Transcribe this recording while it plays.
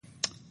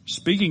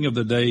Speaking of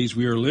the days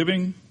we are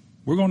living,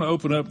 we're going to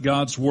open up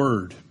God's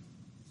Word.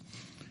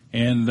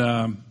 And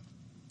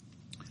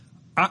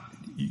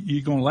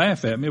you're going to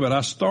laugh at me, but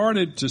I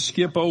started to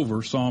skip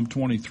over Psalm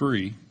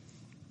 23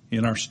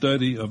 in our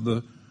study of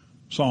the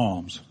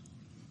Psalms.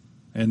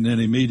 And then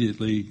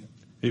immediately,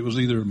 it was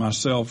either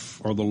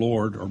myself or the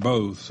Lord or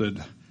both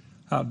said,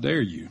 "How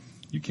dare you?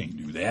 You can't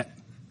do that."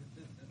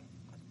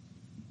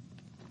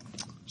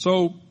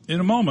 So in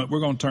a moment, we're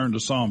going to turn to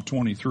Psalm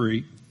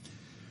 23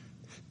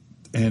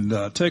 and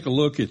take a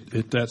look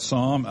at that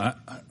Psalm.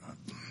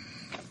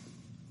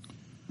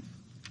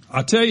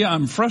 I tell you,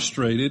 I'm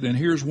frustrated, and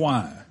here's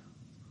why.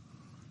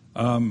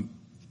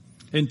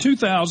 In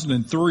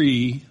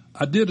 2003,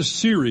 I did a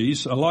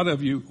series. A lot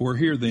of you were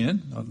here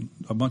then.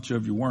 A bunch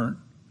of you weren't.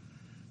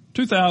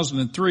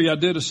 2003, I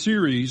did a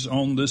series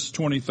on this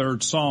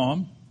 23rd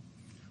Psalm.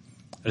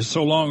 It's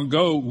so long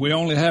ago, we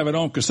only have it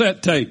on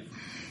cassette tape.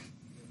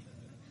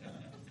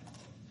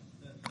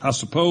 I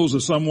suppose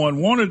if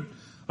someone wanted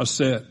a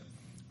set,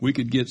 we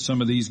could get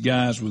some of these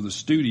guys with a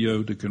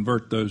studio to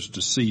convert those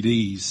to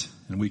CDs,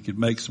 and we could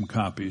make some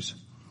copies.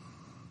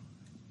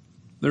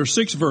 There are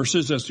 6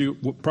 verses, as you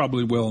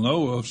probably well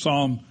know, of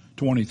Psalm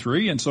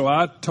 23, and so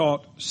I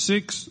taught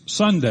 6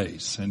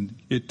 Sundays, and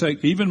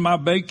even my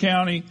Bay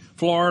County,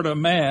 Florida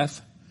math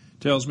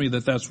tells me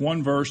that that's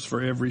 1 verse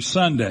for every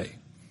Sunday.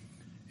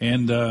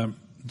 And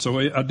so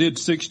I did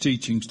 6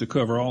 teachings to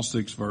cover all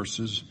 6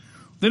 verses.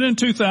 Then in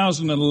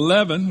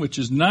 2011, which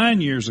is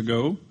 9 years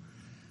ago,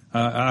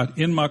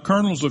 in my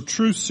Kernels of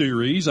Truth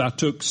series, I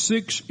took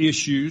 6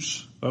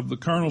 issues of the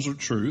Kernels of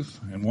Truth,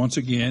 and once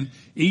again,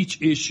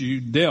 each issue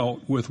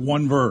dealt with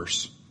 1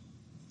 verse.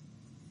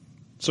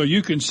 So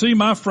you can see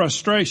my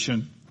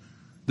frustration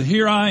that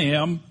here I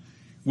am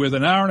with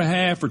an hour and a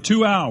half or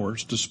 2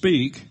 hours to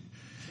speak.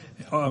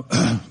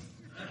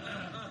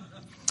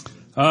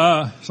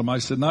 Somebody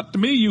said, "Not to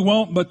me, you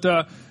won't,"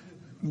 but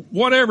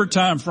whatever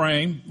time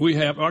frame we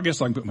have, I guess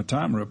I can put my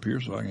timer up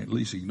here so I can at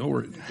least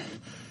ignore it.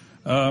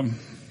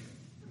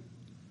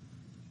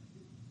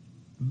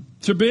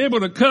 To be able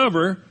to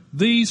cover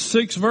these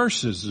 6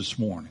 verses this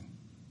morning.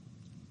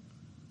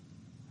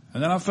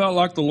 And then I felt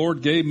like the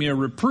Lord gave me a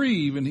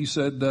reprieve, and he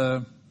said,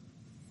 "How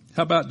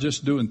about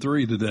just doing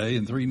 3 today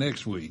and 3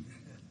 next week?"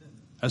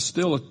 That's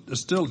still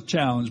a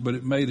challenge, but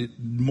it made it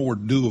more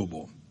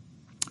doable.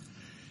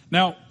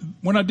 Now,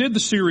 when I did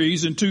the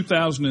series in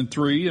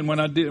 2003, and when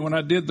I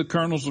did the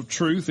Kernels of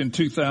Truth in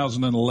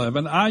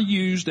 2011, I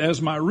used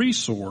as my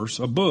resource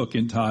a book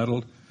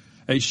entitled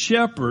 "A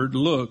Shepherd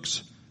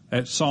Looks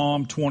at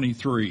Psalm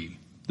 23."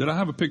 Did I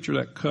have a picture of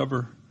that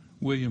cover,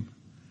 William?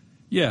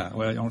 Yeah,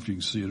 well, I don't know if you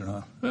can see it or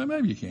not. Well,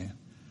 maybe you can.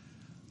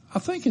 I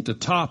think at the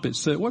top it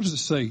said, what does it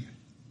say?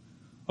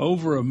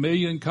 Over 1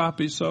 million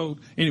copies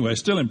sold? Anyway,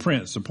 still in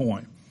print, is the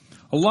point.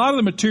 A lot of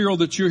the material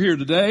that you'll hear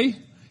today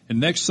and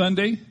next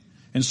Sunday,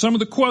 and some of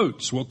the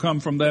quotes will come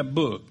from that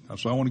book.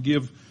 So I want to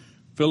give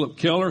Philip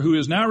Keller, who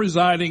is now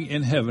residing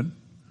in heaven,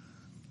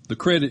 the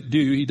credit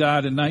due. He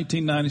died in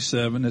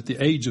 1997 at the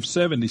age of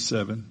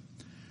 77.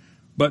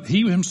 But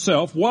he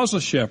himself was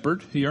a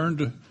shepherd. He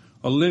earned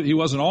he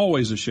wasn't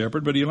always a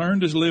shepherd, but he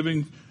earned his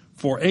living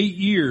for 8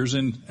 years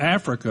in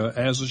Africa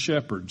as a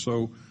shepherd.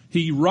 So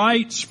he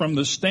writes from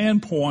the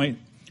standpoint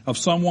of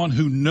someone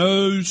who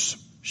knows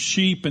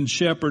sheep and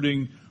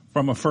shepherding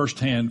from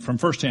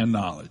firsthand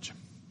knowledge.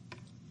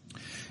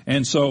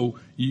 And so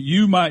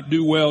you might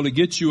do well to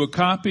get you a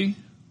copy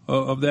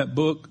of that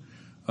book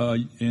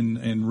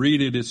and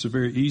read it. It's a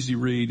very easy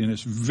read, and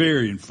it's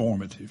very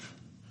informative.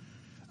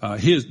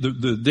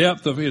 The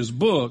depth of his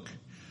book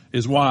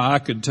is why I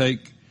could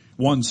take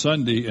one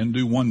Sunday and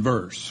do 1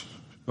 verse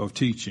of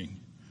teaching.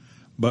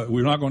 But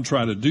we're not going to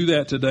try to do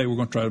that today. We're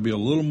going to try to be a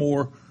little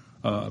more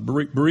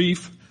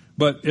brief.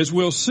 But as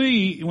we'll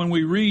see when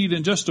we read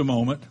in just a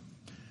moment,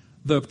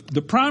 the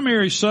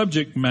primary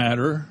subject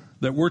matter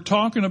that we're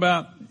talking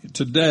about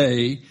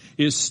today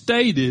is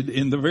stated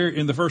in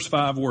the first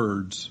 5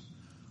 words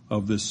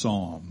of this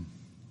psalm.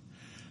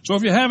 So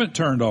if you haven't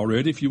turned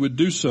already, if you would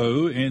do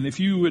so, and if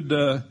you would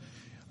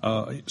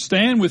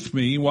stand with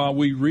me while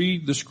we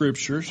read the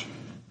scriptures,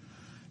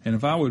 and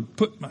if I would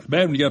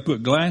bad when you got to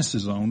put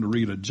glasses on to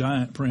read a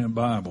giant print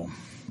Bible,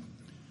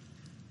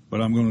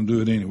 but I'm going to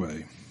do it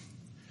anyway.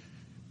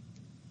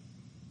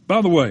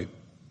 By the way,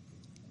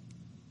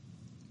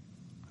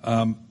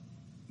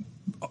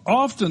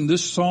 often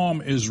this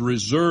psalm is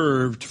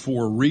reserved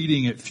for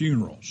reading at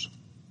funerals,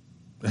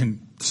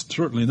 and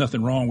certainly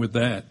nothing wrong with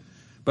that.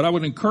 But I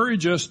would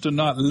encourage us to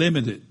not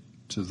limit it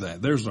to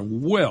that. There's a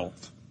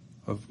wealth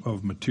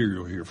of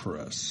material here for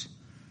us.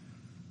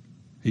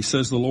 He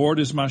says, "The Lord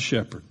is my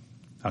shepherd,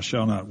 I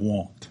shall not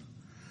want.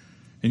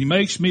 And he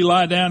makes me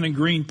lie down in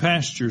green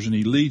pastures, and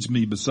he leads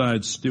me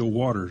beside still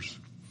waters.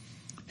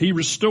 He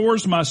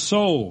restores my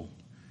soul,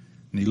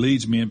 and he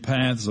leads me in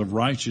paths of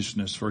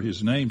righteousness for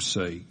his name's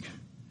sake.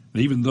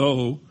 And even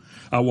though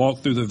I walk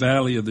through the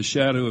valley of the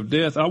shadow of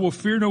death, I will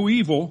fear no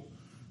evil,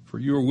 for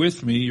you are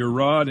with me, your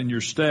rod and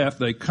your staff,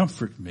 they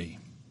comfort me.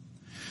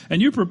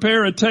 And you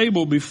prepare a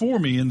table before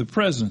me in the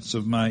presence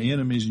of my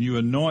enemies, and you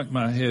anoint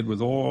my head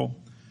with oil.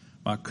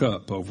 My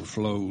cup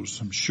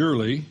overflows. And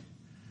surely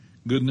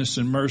goodness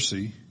and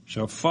mercy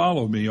shall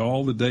follow me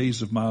all the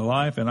days of my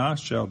life, and I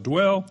shall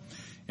dwell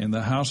in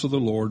the house of the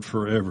Lord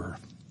forever.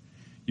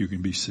 You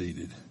can be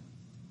seated.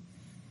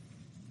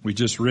 We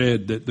just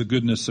read that the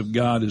goodness of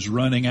God is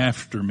running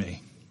after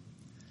me.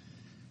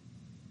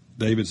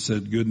 David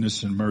said,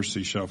 goodness and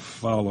mercy shall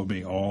follow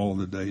me all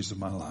the days of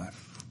my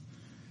life.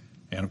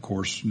 And of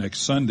course,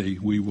 next Sunday,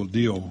 we will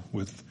deal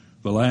with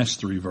the last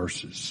 3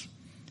 verses.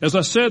 As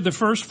I said, the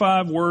first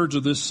 5 words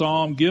of this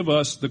psalm give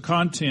us the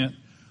content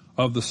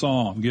of the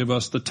psalm, give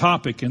us the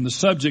topic and the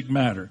subject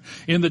matter.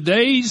 In the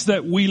days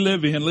that we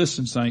live in,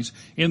 listen, saints,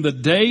 in the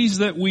days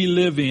that we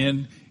live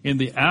in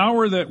the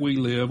hour that we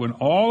live, when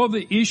all of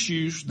the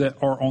issues that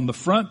are on the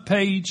front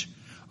page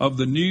of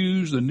the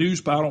news, I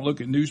don't look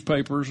at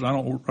newspapers, I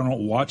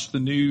don't watch the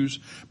news,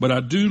 but I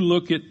do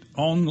look at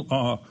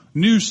on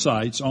news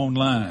sites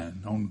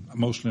online,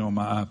 mostly on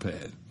my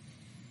iPad.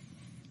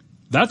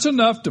 That's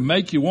enough to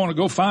make you want to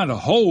go find a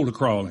hole to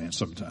crawl in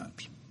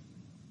sometimes.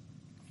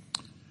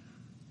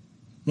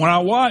 When I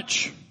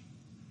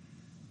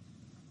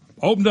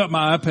opened up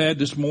my iPad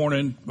this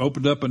morning,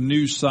 opened up a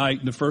news site,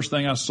 and the first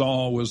thing I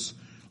saw was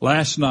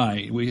last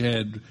night we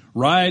had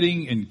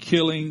rioting and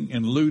killing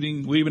and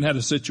looting. We even had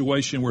a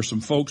situation where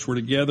some folks were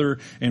together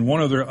and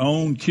one of their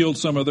own killed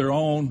some of their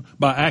own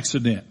by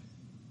accident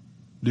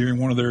during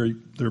one of their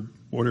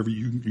whatever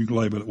you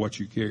label it, what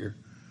you care.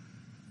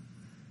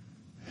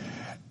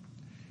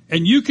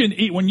 And you can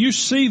eat, when you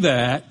see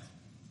that,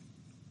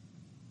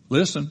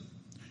 listen,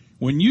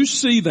 when you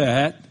see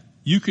that,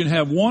 you can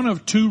have one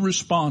of 2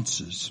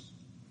 responses.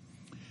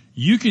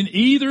 You can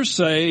either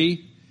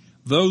say,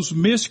 those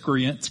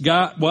miscreants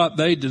got what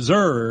they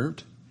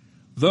deserved,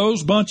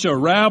 those bunch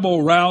of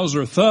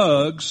rabble-rouser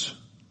thugs,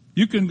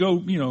 you can go,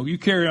 you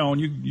carry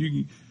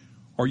on,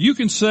 or you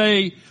can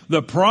say,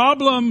 the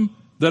problem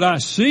that I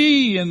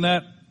see in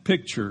that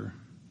picture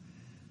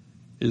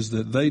is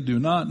that they do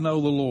not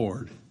know the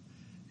Lord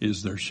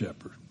is their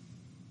shepherd.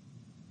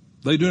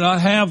 They do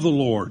not have the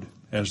Lord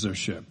as their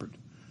shepherd.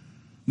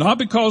 Not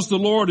because the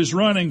Lord is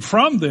running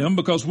from them,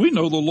 because we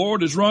know the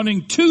Lord is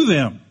running to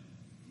them,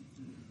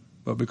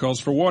 but because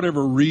for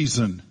whatever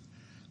reason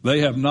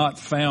they have not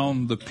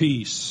found the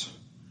peace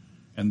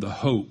and the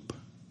hope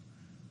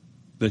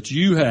that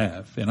you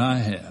have and I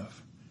have,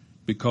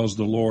 because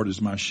the Lord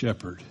is my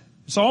shepherd.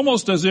 It's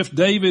almost as if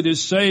David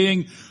is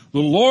saying, the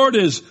Lord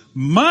is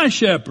my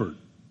shepherd.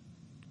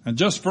 And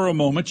just for a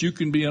moment, you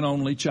can be an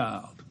only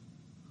child.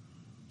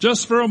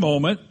 Just for a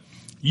moment,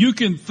 you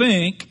can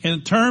think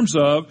in terms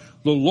of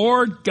the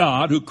Lord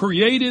God who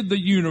created the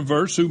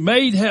universe, who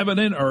made heaven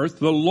and earth.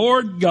 The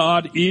Lord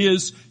God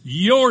is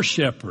your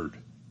shepherd.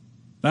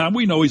 Now,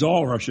 we know He's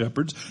all our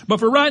shepherds,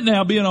 but for right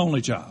now, be an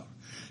only child.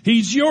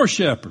 He's your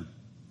shepherd.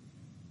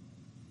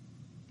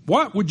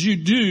 What would you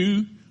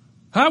do?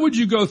 How would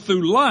you go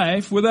through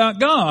life without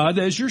God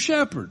as your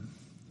shepherd?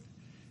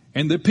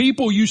 And the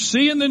people you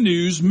see in the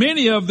news,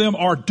 many of them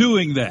are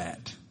doing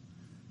that.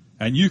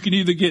 And you can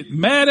either get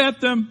mad at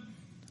them,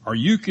 or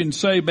you can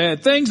say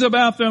bad things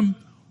about them,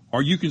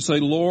 or you can say,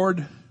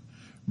 Lord,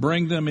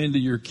 bring them into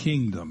your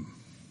kingdom.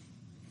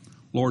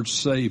 Lord,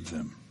 save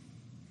them.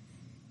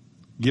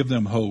 Give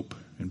them hope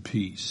and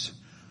peace.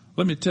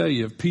 Let me tell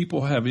you, if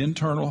people have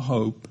internal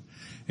hope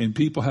and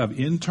people have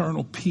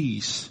internal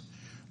peace,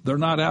 they're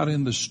not out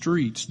in the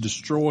streets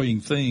destroying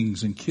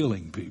things and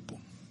killing people.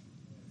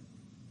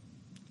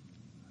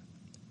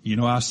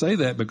 I say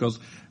that because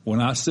when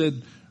I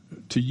said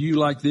to you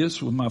like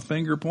this with my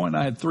finger pointing,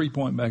 I had 3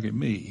 pointing back at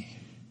me.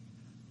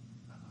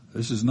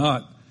 This is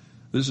not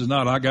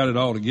I got it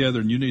all together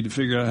and you need to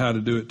figure out how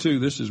to do it too.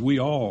 This is we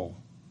all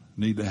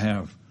need to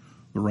have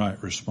the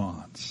right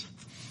response.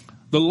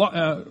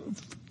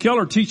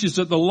 Keller teaches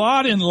that the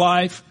lot in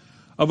life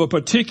of a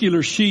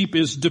particular sheep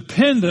is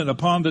dependent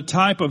upon the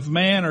type of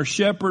man or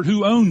shepherd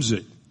who owns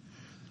it.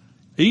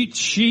 Each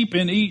sheep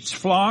in each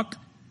flock,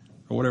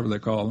 or whatever they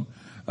call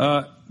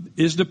them,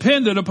 is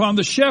dependent upon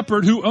the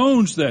shepherd who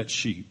owns that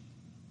sheep.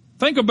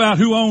 Think about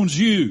who owns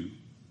you.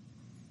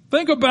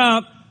 Think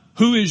about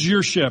who is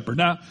your shepherd.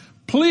 Now,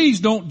 please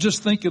don't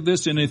just think of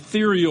this in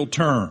ethereal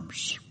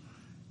terms.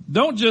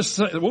 Don't just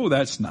say, oh,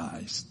 that's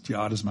nice.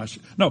 God is my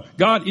shepherd. No,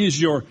 God is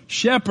your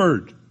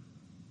shepherd.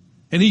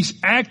 And He's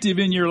active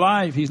in your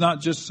life. He's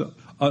not just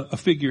a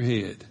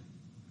figurehead.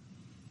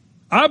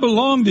 I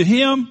belong to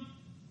Him.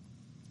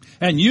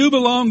 And you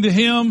belong to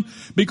Him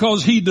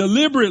because He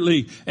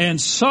deliberately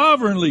and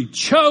sovereignly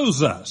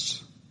chose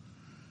us.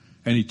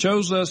 And He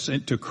chose us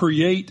to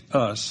create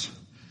us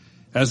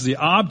as the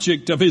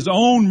object of His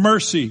own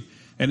mercy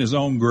and His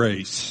own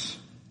grace.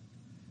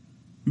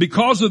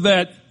 Because of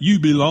that, you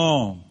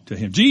belong to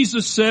Him.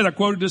 Jesus said, I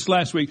quoted this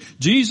last week,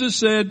 Jesus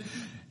said,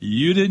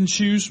 you didn't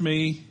choose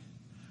me,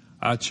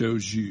 I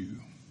chose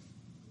you.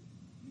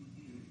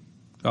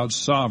 God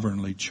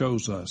sovereignly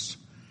chose us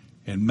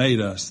and made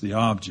us the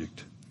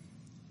object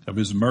of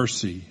His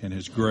mercy and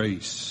His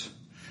grace.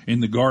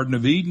 In the Garden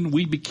of Eden,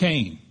 we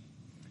became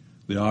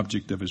the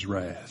object of his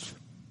wrath.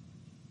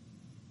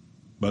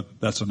 But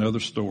that's another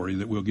story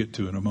that we'll get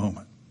to in a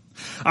moment.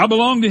 I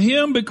belong to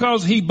him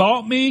because he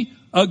bought me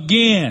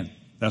again.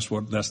 That's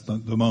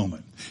the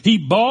moment. He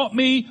bought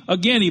me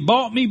again. He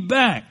bought me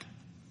back.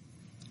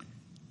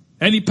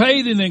 And he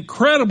paid an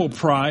incredible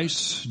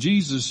price.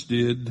 Jesus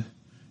did.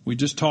 We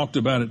just talked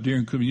about it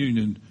during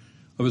communion,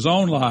 of his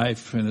own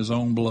life and his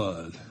own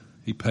blood.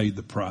 He paid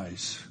the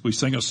price. We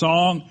sing a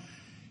song,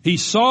 he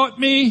sought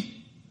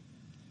me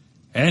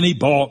and he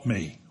bought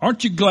me.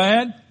 Aren't you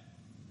glad?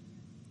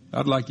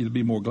 I'd like you to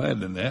be more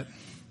glad than that.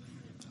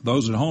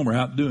 Those at home are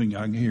out doing it.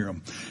 I can hear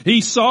them.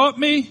 He sought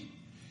me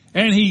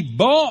and he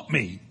bought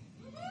me.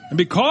 And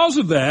because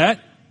of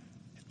that,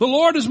 the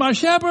Lord is my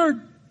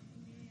shepherd.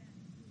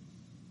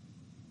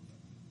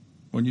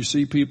 When you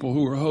see people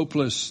who are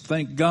hopeless,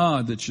 thank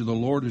God that the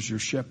Lord is your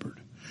shepherd.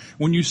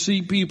 When you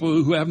see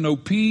people who have no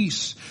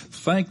peace,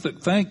 thank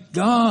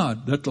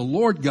God that the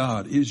Lord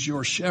God is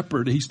your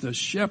shepherd. He's the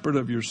shepherd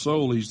of your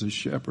soul. He's the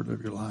shepherd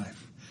of your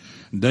life.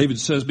 And David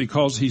says,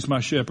 because he's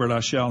my shepherd,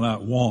 I shall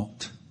not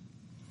want.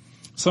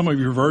 Some of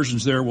your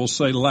versions there will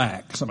say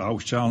lack. Some, I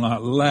shall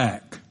not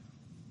lack.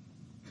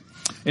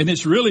 And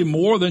it's really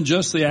more than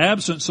just the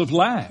absence of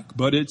lack,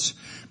 but it's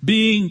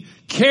being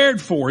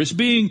cared for. It's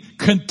being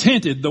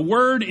contented. The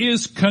word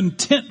is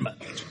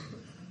contentment.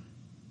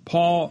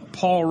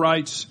 Paul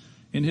writes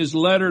in his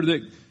letter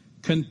that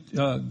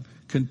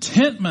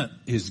contentment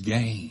is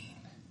gain.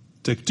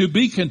 To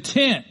be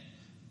content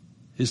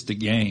is to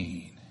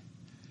gain.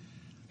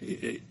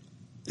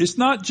 It's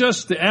not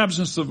just the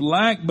absence of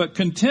lack, but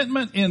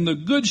contentment in the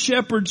good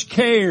shepherd's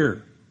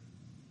care.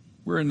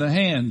 We're in the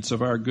hands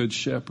of our good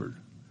shepherd.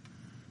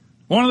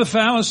 One of the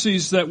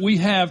fallacies that we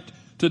have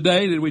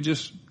today, did we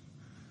just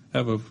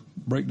have a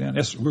breakdown?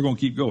 Yes, we're going to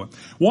keep going.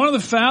 One of the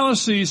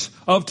fallacies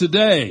of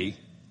today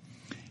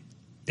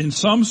in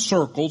some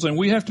circles, and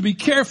we have to be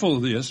careful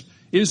of this,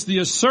 is the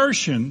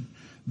assertion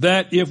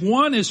that if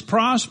one is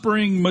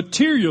prospering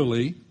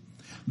materially,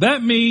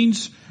 that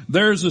means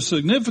there's a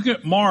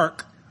significant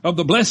mark of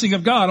the blessing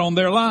of God on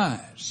their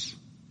lives.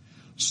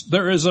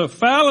 There is a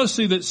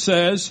fallacy that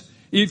says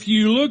if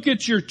you look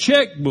at your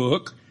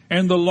checkbook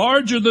and the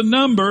larger the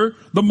number,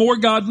 the more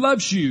God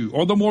loves you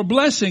or the more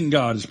blessing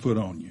God has put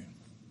on you.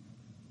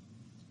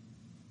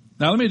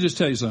 Now let me just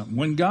tell you something.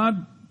 When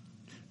God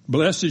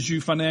blesses you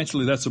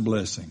financially, that's a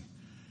blessing.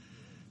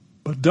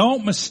 But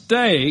don't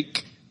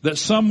mistake that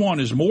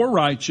someone is more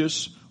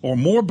righteous or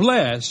more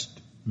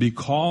blessed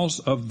because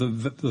of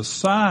the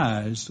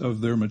size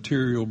of their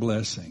material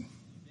blessing.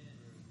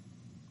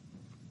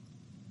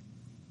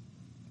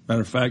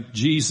 Matter of fact,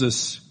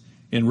 Jesus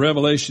in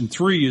Revelation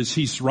 3, as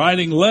he's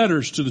writing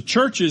letters to the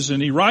churches,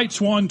 and he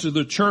writes one to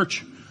the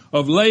church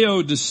of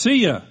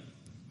Laodicea,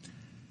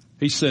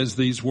 he says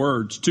these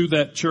words to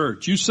that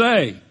church. You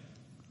say,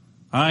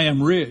 I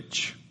am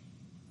rich.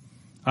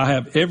 I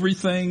have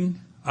everything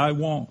I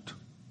want.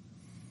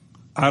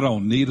 I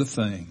don't need a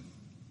thing.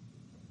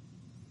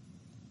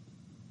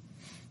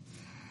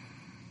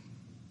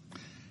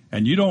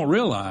 And you don't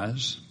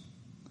realize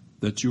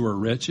that you are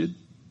wretched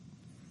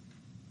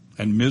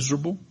and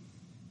miserable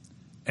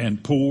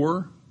and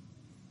poor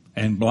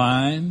and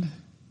blind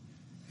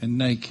and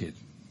naked.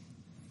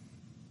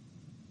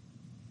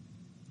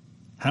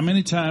 How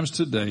many times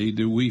today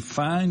do we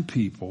find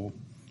people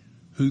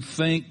who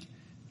think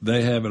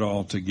they have it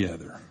all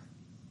together?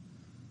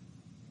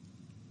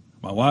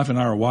 My wife and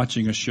I are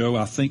watching a show.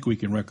 I think we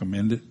can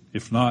recommend it.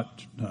 If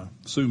not,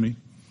 sue me.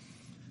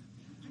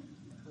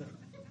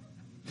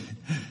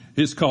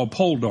 It's called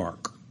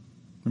Poldark.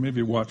 How many of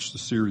you watched the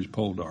series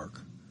Poldark?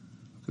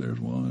 There's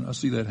one. I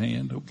see that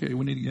hand. Okay,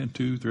 we need to get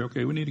 2, 3.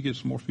 Okay, we need to get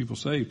some more people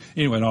saved.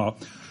 Anyway, no.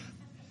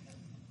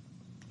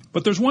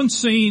 But there's one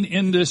scene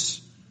in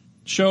this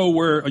show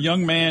where a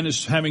young man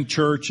is having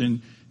church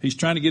and he's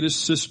trying to get his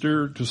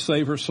sister to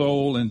save her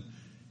soul,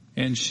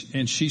 and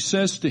she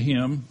says to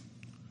him,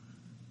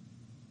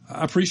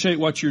 I appreciate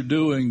what you're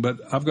doing, but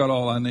I've got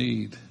all I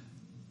need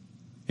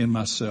in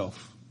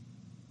myself.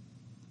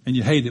 And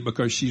you hate it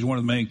because she's one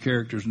of the main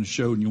characters in the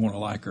show and you want to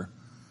like her.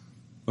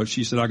 But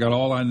she said, I got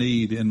all I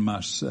need in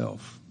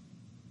myself.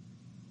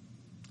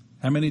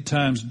 How many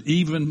times,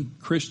 even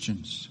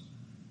Christians,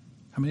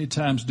 how many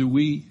times do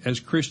we as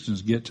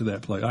Christians get to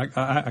that place?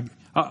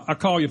 I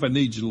call you if I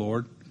need you,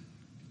 Lord.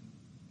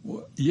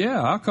 Well,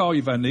 yeah, I'll call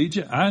you if I need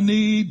you. I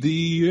need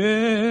thee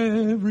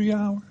every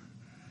hour.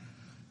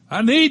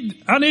 I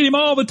need him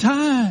all the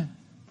time.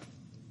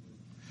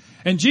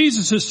 And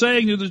Jesus is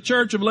saying to the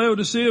church of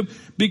Laodicea,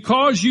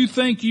 because you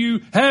think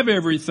you have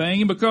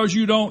everything and because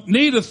you don't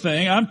need a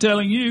thing, I'm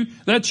telling you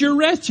that you're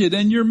wretched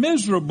and you're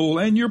miserable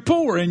and you're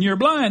poor and you're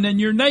blind and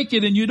you're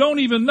naked and you don't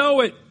even know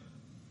it.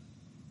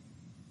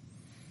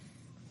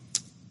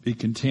 Be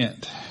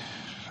content.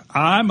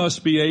 I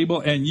must be able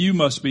and you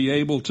must be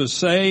able to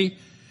say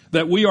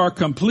that we are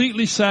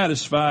completely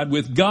satisfied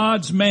with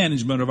God's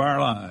management of our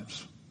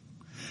lives.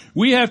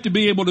 We have to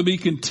be able to be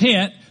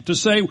content to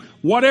say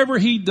whatever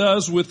he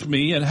does with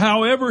me and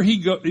however he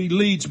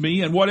leads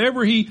me and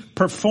whatever he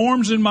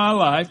performs in my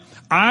life,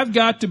 I've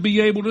got to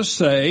be able to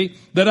say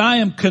that I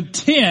am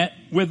content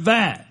with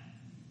that.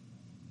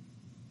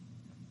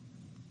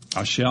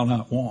 I shall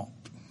not want.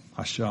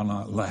 I shall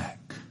not lack.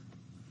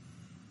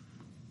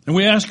 And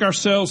we ask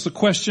ourselves the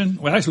question,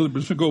 well actually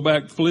let's go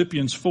back to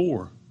Philippians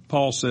 4.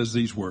 Paul says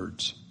these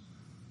words.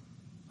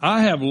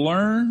 I have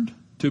learned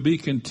to be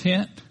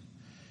content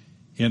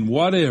in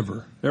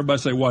whatever.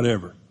 Everybody say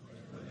whatever.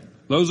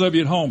 Those of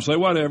you at home say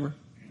whatever.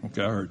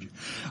 Okay, I heard you.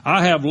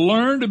 I have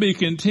learned to be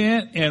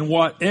content in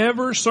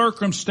whatever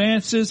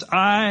circumstances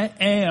I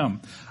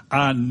am.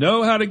 I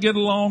know how to get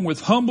along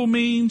with humble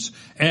means,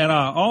 and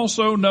I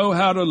also know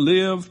how to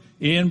live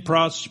in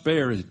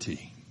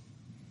prosperity.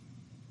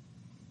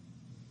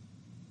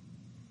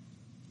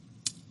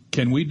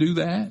 Can we do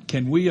that?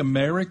 Can we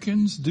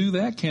Americans do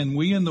that? Can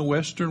we in the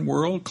Western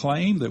world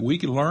claim that we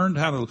can learn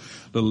how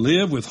to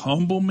live with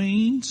humble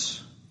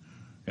means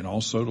and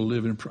also to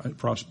live in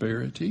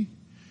prosperity?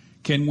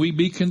 Can we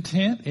be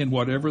content in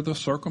whatever the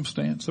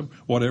circumstance of,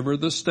 whatever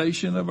the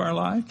station of our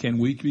life? Can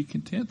we be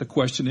content? The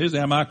question is,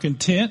 am I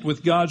content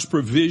with God's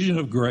provision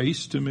of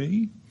grace to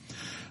me?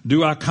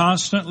 Do I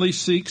constantly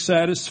seek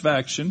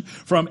satisfaction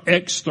from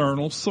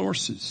external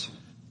sources?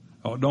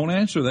 Oh, don't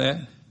answer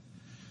that.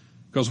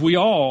 Because we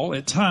all,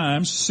 at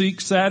times,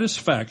 seek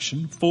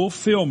satisfaction,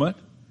 fulfillment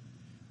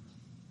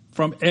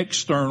from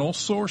external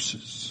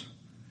sources.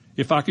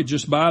 If I could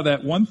just buy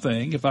that one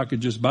thing, if I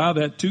could just buy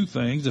that two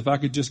things, if I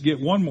could just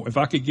get one more, if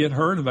I could get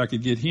her, and if I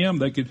could get him,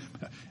 they could,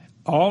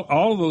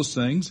 all of those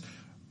things,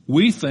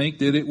 we think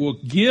that it will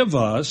give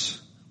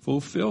us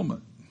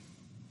fulfillment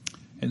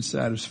and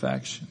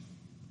satisfaction.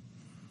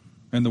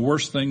 And the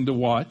worst thing to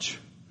watch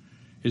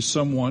is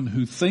someone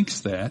who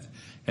thinks that,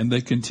 and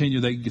they continue,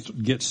 they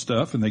get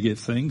stuff and they get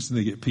things and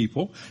they get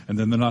people, and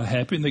then they're not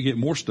happy and they get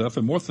more stuff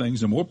and more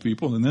things and more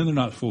people, and then they're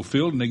not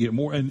fulfilled and they get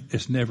more, and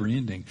it's never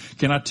ending.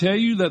 Can I tell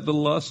you that the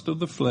lust of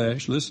the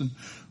flesh, listen,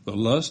 the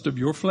lust of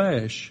your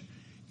flesh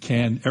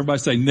can, everybody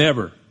say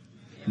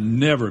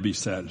never be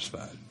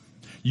satisfied.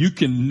 You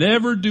can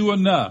never do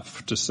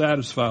enough to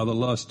satisfy the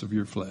lust of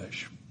your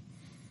flesh.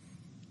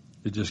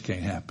 It just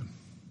can't happen.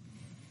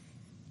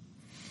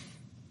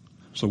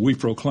 So we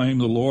proclaim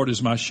the Lord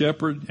is my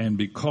shepherd, and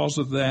because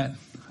of that,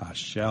 I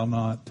shall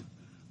not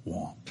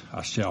want.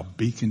 I shall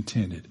be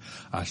contented.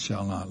 I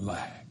shall not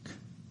lack.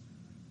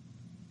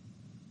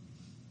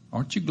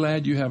 Aren't you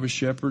glad you have a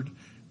shepherd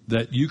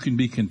that you can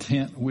be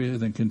content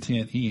with and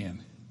content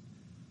in?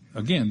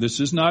 Again, this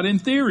is not in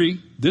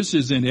theory. This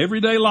is in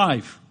everyday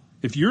life.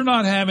 If you're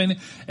not having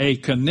a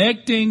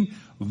connecting,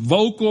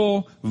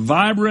 vocal,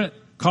 vibrant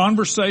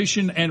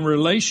conversation and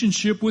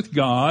relationship with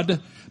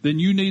God, then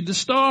you need to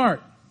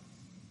start.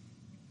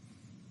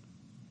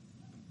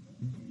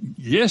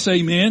 Yes,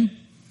 amen.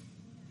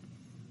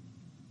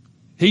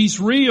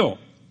 He's real.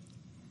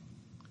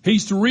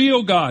 He's the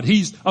real God.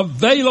 He's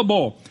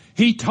available.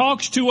 He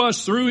talks to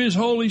us through His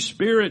Holy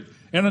Spirit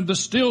and in the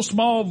still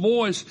small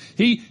voice.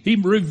 He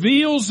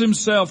reveals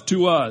Himself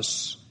to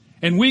us,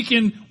 and we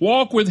can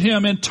walk with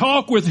Him and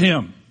talk with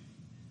Him.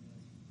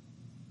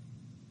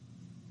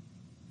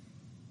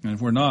 And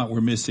if we're not, we're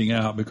missing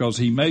out, because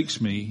He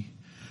makes me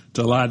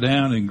to lie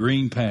down in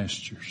green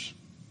pastures.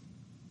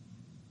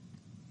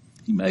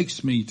 He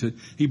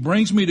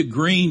brings me to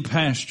green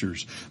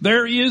pastures.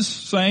 There is,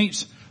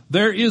 saints,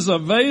 there is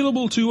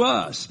available to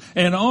us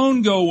an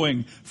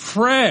ongoing,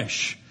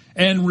 fresh,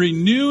 and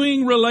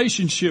renewing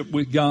relationship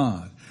with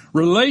God.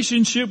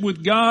 Relationship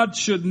with God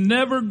should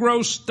never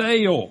grow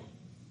stale.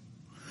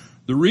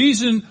 The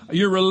reason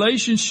your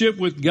relationship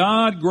with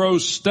God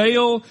grows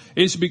stale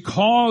is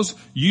because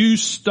you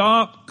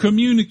stop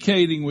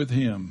communicating with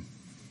Him.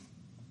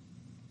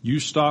 You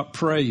stop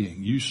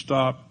praying. You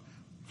stop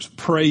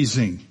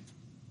praising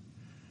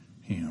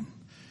Him.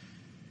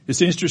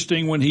 It's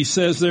interesting when He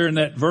says there in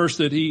that verse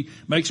that He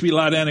makes me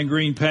lie down in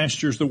green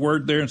pastures. The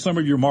word there, and some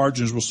of your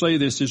margins will say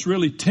this, is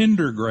really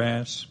tender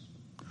grass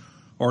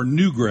or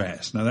new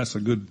grass. Now that's a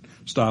good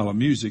style of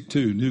music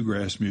too, new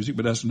grass music,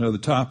 but that's another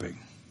topic.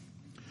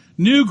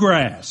 New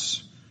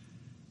grass.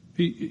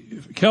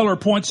 Keller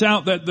points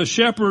out that the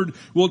shepherd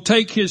will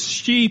take his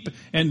sheep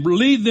and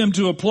lead them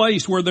to a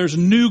place where there's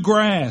new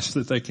grass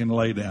that they can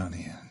lay down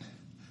in.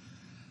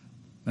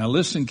 Now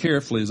listen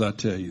carefully as I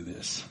tell you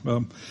this.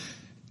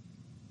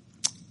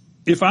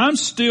 If I'm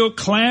still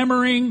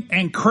clamoring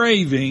and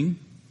craving,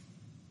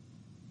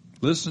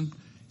 listen,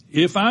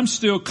 if I'm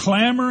still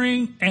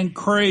clamoring and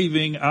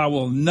craving, I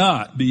will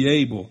not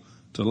be able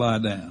to lie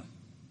down.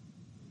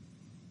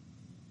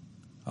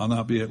 I'll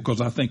not be able,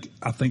 because I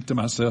think to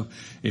myself,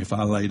 if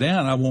I lay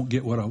down, I won't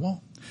get what I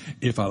want.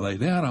 If I lay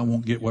down, I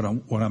won't get what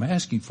I'm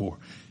asking for.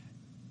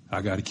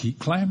 I got to keep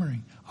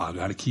clamoring. I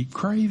got to keep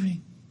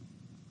craving.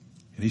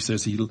 And He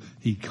says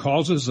He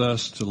causes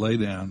us to lay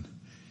down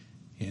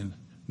in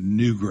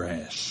new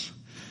grass.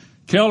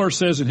 Keller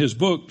says in his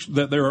book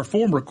that there are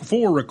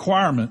four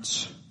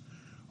requirements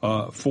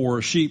for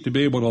a sheep to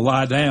be able to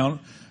lie down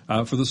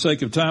For the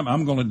sake of time,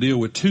 I'm going to deal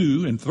with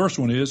two. And the first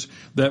one is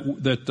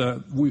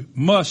that we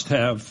must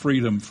have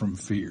freedom from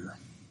fear.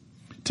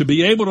 To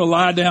be able to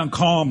lie down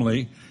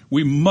calmly,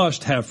 we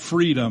must have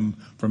freedom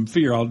from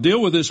fear. I'll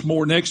deal with this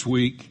more next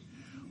week.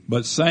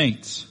 But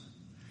saints,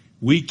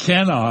 we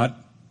cannot,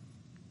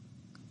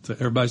 so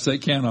everybody say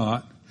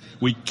cannot,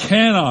 we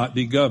cannot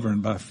be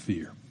governed by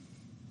fear.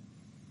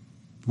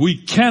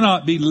 We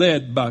cannot be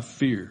led by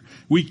fear.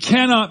 We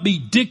cannot be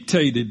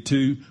dictated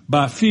to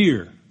by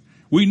fear.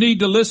 We need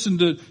to listen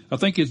to, I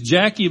think it's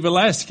Jackie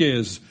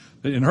Velasquez.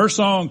 In her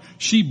song,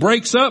 she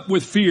breaks up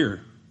with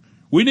fear.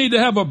 We need to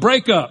have a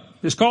breakup.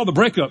 It's called the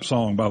breakup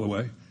song, by the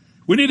way.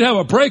 We need to have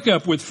a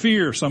breakup with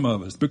fear, some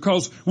of us,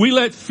 because we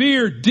let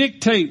fear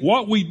dictate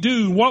what we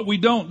do, what we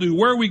don't do,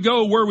 where we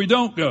go, where we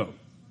don't go.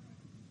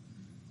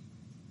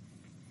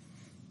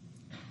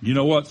 You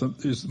know what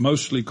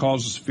mostly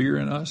causes fear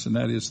in us? And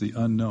that is the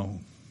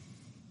unknown.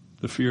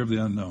 The fear of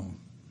the unknown.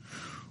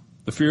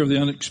 The fear of the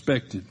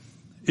unexpected.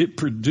 It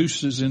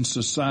produces in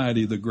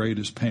society the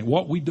greatest pain.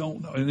 What we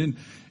don't know. And then,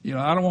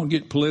 I don't want to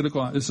get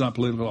political. It's not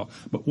political.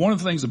 But one of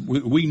the things that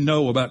we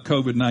know about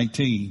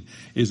COVID-19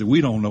 is that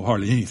we don't know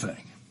hardly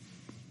anything.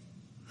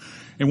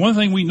 And one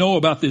thing we know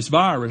about this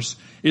virus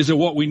is that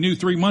what we knew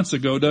 3 months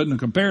ago doesn't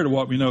compare to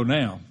what we know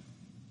now.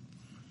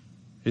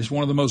 It's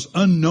one of the most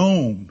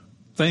unknown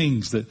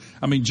things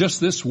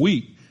just this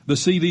week, the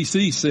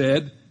CDC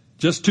said,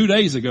 just 2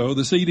 days ago,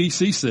 the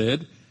CDC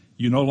said,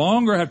 you no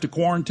longer have to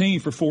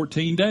quarantine for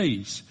 14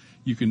 days.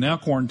 You can now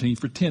quarantine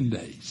for 10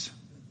 days.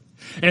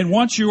 And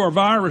once you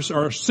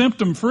are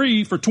symptom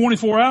free for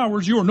 24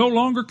 hours, you are no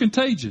longer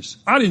contagious.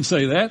 I didn't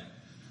say that.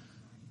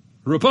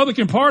 The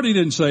Republican Party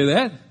didn't say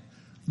that.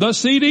 The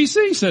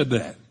CDC said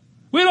that.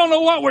 We don't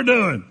know what we're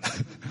doing.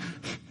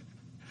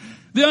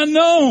 The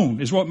unknown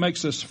is what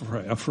makes us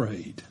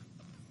afraid.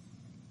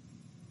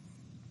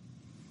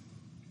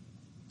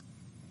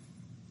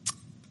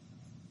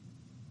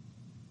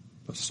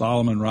 But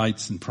Solomon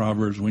writes in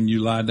Proverbs, when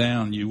you lie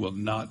down, you will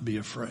not be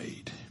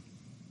afraid.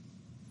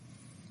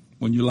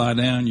 When you lie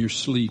down, your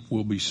sleep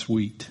will be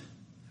sweet.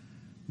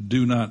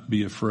 Do not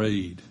be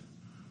afraid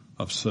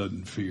of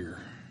sudden fear.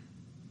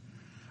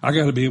 I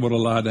got to be able to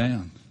lie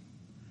down.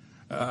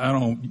 I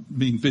don't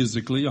mean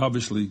physically.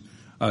 Obviously,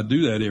 I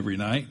do that every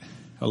night.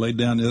 I laid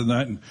down the other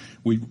night and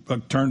we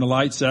turned the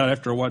lights out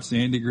after I watched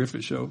the Andy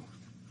Griffith show.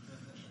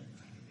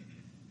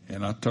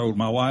 And I told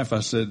my wife,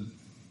 I said,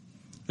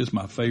 it's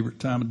my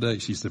favorite time of day.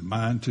 She said,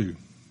 mine too.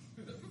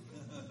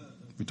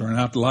 We turn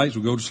out the lights,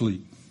 we go to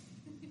sleep.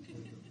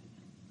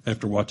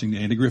 After watching the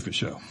Andy Griffith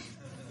show.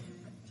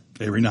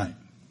 Every night.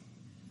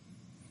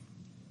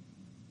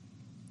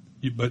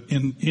 But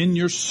in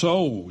your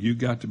soul, you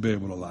got to be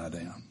able to lie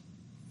down.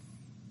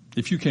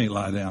 If you can't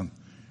lie down,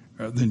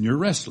 then you're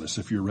restless.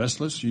 If you're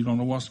restless, you don't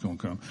know what's going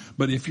to come.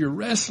 But if you're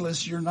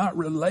restless, you're not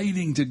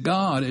relating to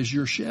God as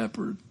your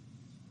shepherd.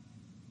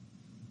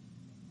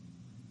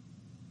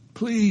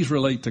 Please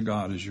relate to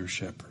God as your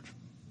shepherd.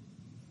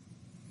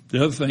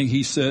 The other thing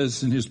he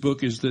says in his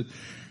book is that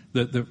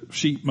the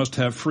sheep must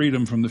have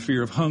freedom from the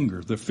fear of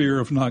hunger, the fear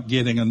of not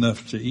getting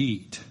enough to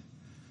eat.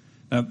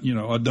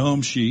 Now, a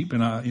dumb sheep,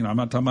 and I'm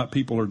not talking about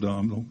people are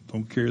dumb,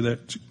 don't carry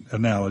that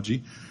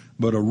analogy,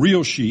 but a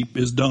real sheep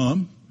is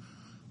dumb.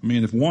 I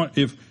mean, if one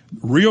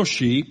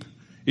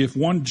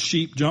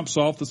sheep jumps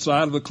off the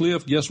side of the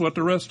cliff, guess what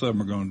the rest of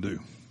them are going to do?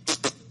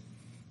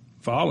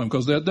 Follow him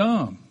because they're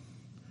dumb.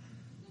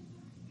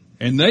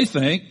 And they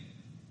think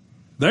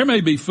there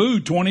may be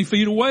food 20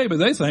 feet away, but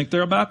they think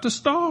they're about to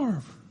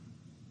starve.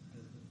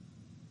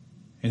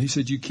 And he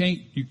said, you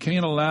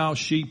can't allow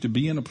sheep to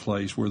be in a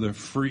place where they're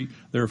afraid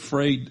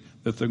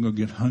that they're going to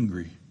get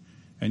hungry,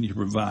 and you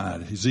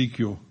provide.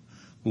 Ezekiel,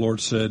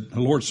 the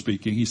Lord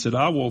speaking, he said,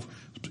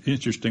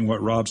 interesting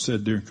what Rob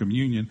said during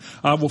communion,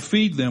 I will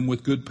feed them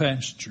with good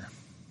pasture.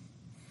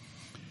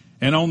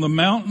 And on the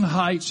mountain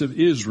heights of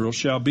Israel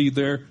shall be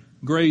their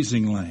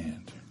grazing land.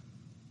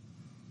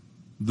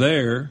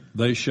 There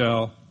they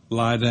shall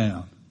lie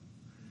down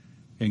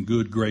in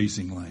good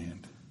grazing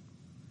land.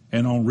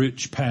 And on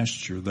rich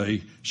pasture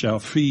they shall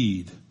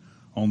feed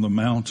on the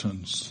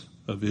mountains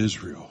of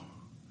Israel.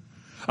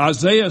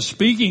 Isaiah,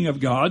 speaking of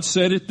God,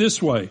 said it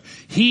this way.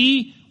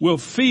 He will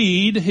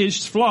feed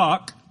his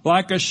flock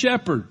like a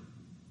shepherd.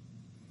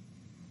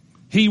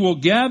 He will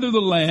gather the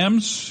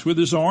lambs with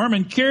his arm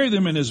and carry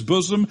them in his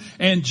bosom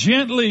and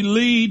gently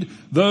lead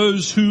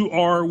those who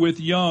are with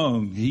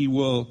young. He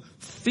will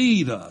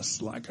feed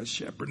us like a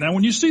shepherd. Now,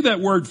 when you see that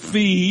word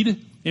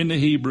feed in the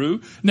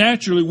Hebrew,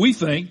 naturally we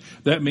think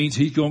that means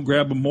he's going to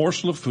grab a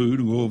morsel of food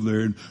and go over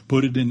there and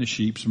put it in the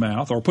sheep's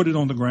mouth or put it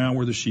on the ground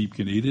where the sheep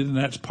can eat it, and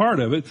that's part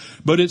of it.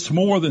 But it's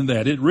more than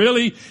that. It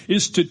really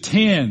is to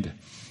tend.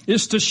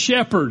 It's to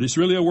shepherd. It's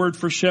really a word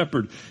for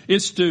shepherd.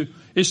 It's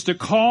to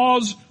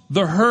cause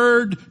the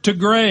herd to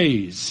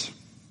graze.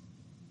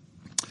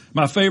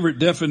 My favorite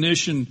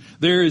definition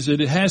there is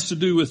that it has to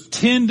do with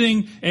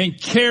tending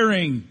and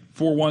caring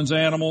for one's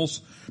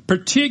animals,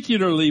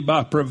 particularly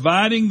by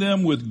providing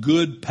them with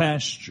good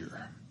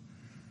pasture.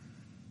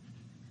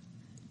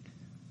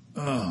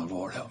 Oh,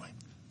 Lord help me.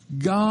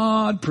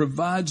 God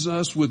provides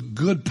us with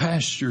good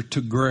pasture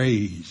to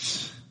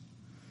graze.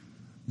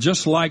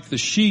 Just like the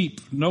sheep,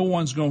 no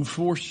one's going to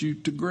force you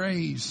to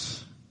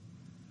graze.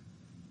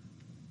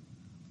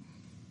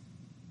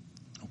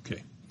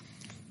 Okay.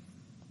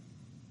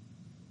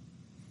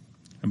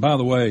 And by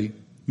the way,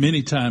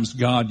 many times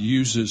God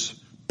uses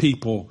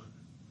people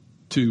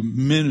to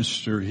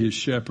minister his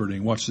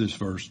shepherding. Watch this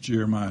verse,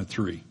 Jeremiah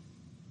 3.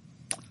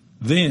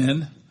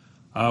 Then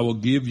I will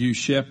give you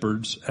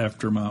shepherds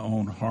after my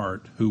own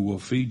heart who will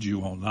feed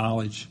you on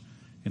knowledge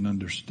and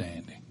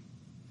understanding.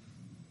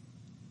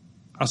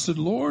 I said,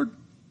 Lord,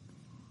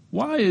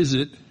 why is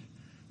it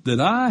that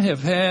I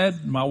have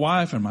had, my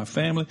wife and my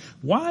family,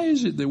 why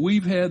is it that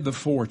we've had the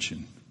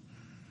fortune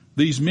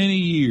these many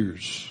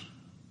years,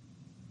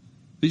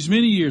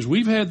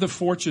 we've had the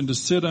fortune to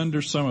sit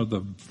under some of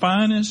the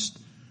finest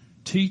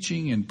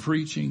teaching and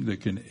preaching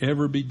that can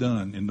ever be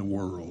done in the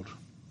world?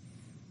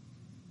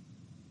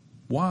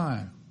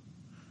 Why?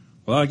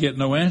 Well, I get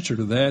no answer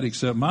to that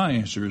except my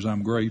answer is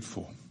I'm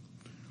grateful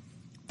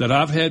that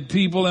I've had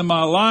people in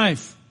my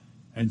life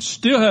and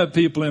still have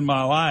people in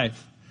my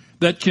life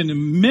that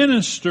can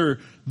minister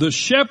the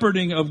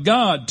shepherding of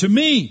God to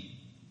me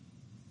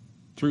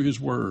through his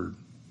word,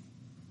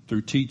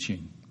 through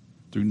teaching,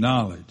 through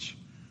knowledge,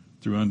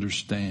 through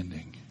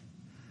understanding.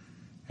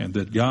 And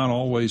that God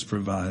always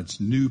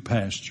provides new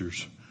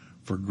pastures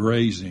for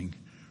grazing.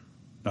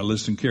 Now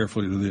listen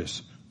carefully to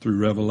this, through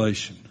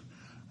revelation.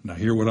 Now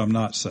hear what I'm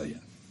not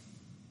saying.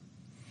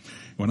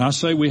 When I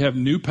say we have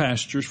new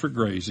pastures for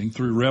grazing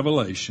through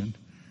revelation,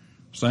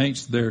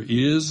 saints, there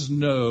is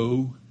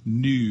no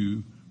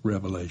new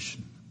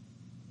revelation.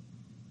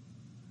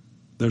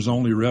 There's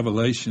only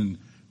revelation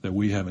that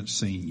we haven't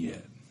seen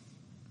yet.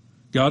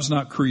 God's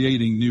not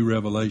creating new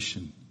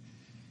revelation.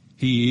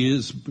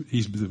 He's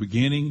the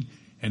beginning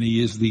and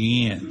he is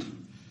the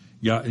end.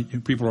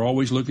 God, people are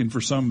always looking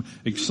for some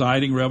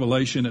exciting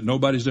revelation that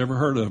nobody's ever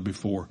heard of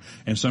before.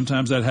 And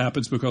sometimes that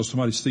happens because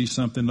somebody sees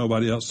something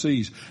nobody else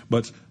sees.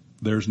 But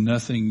there's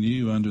nothing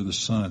new under the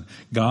sun.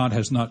 God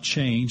has not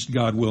changed.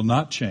 God will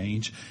not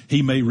change.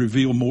 He may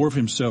reveal more of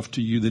himself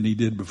to you than he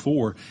did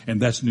before, and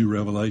that's new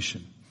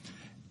revelation.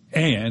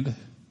 And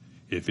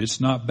if it's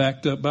not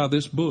backed up by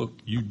this book,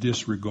 you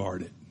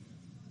disregard it.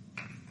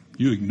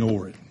 You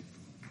ignore it.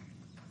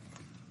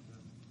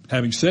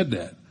 Having said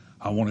that,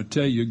 I want to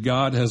tell you,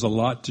 God has a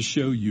lot to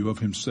show you of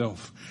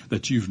himself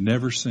that you've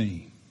never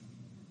seen.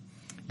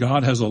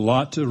 God has a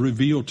lot to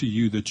reveal to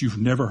you that you've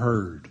never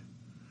heard.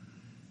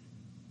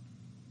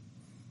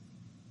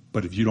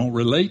 But if you don't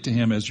relate to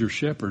him as your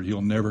shepherd,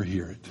 you'll never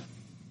hear it.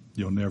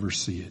 You'll never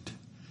see it.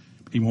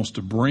 He wants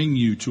to bring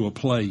you to a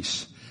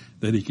place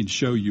that he can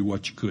show you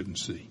what you couldn't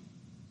see.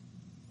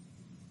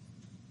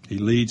 He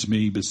leads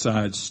me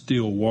beside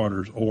still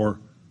waters or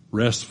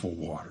restful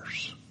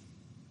waters.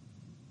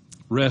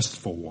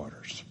 Restful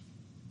waters.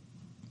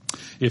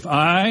 If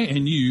I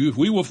and you, if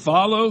we will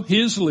follow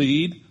his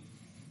lead,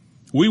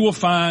 we will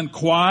find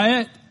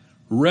quiet,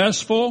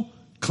 restful,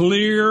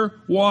 clear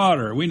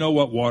water. We know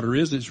what water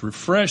is. It's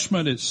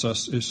refreshment. It's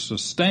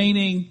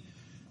sustaining.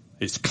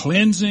 It's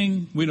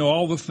cleansing. We know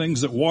all the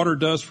things that water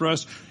does for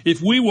us.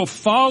 If we will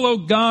follow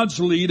God's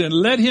lead and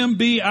let him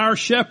be our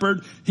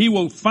shepherd, he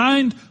will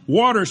find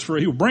waters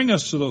he will bring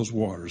us to those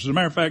waters. As a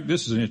matter of fact,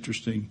 this is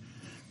interesting.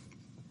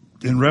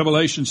 In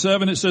Revelation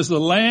 7, it says, the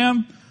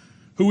Lamb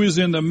who is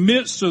in the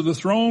midst of the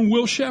throne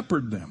will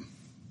shepherd them.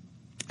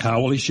 How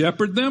will he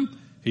shepherd them?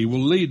 He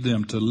will lead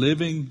them to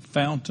living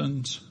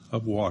fountains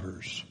of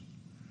waters.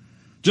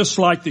 Just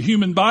like the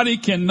human body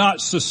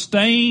cannot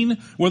sustain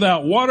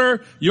without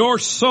water, your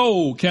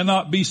soul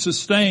cannot be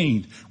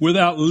sustained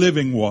without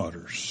living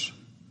waters.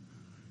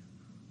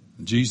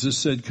 Jesus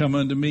said, come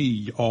unto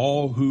me,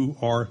 all who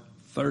are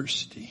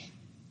thirsty,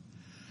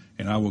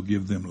 and I will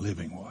give them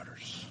living waters.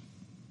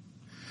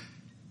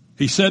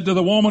 He said to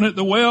the woman at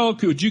the well,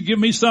 could you give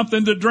me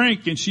something to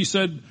drink? And she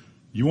said,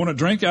 you want to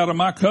drink out of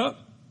my cup?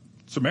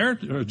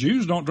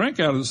 Jews don't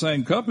drink out of the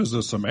same cup as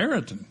a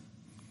Samaritan.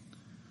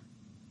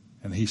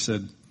 And he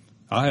said,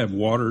 I have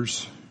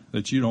waters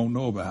that you don't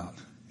know about.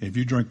 If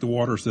you drink the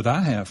waters that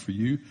I have for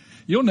you,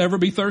 you'll never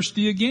be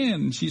thirsty again.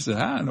 And she said,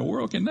 how in the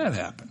world can that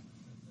happen?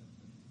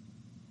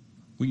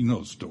 Well, you know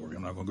the story.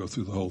 I'm not going to go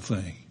through the whole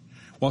thing.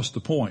 What's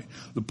the point?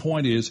 The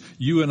point is,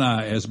 you and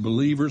I, as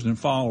believers and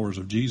followers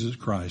of Jesus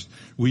Christ,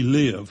 we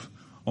live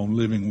on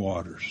living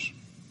waters.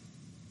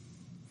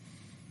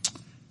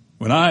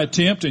 When I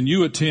attempt and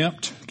you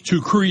attempt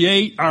to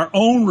create our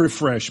own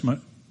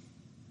refreshment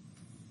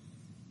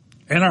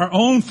and our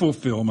own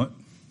fulfillment,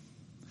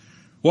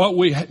 what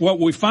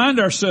we find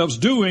ourselves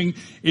doing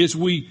is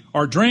we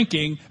are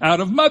drinking out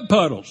of mud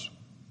puddles.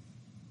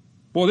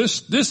 Boy,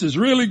 this is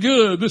really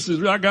good.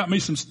 I got me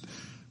some.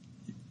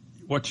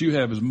 What you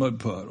have is mud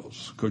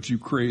puddles because you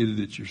created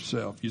it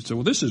yourself. You say,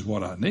 well, this is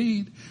what I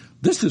need.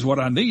 This is what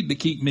I need to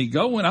keep me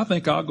going. I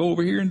think I'll go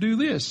over here and do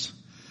this.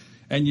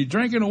 And you're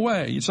drinking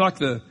away. It's like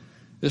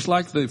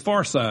the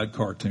Far Side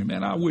cartoon.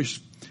 Man, I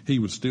wish he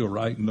was still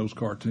writing those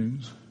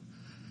cartoons.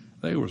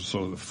 They were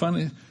sort of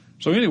funny.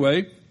 So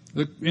anyway,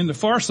 In the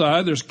far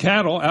side, there's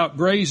cattle out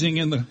grazing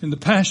in the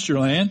pasture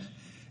land,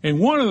 and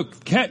one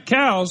of the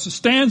cows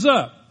stands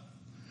up.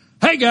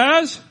 Hey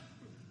guys,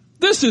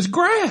 this is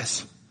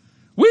grass.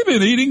 We've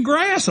been eating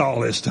grass all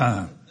this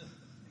time.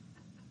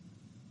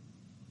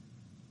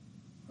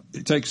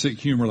 It takes sick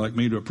humor like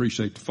me to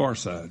appreciate the far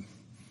side.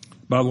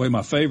 By the way,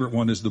 my favorite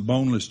one is the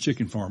boneless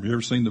chicken farm. You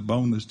ever seen the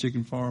boneless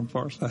chicken farm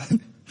far side?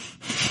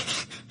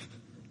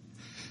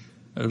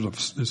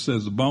 It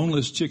says the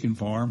boneless chicken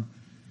farm,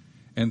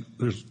 and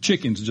there's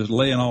chickens just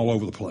laying all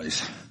over the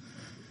place.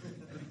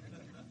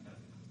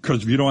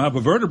 Because if you don't have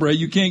a vertebrae,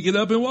 you can't get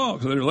up and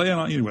walk. So they're laying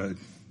on, anyway.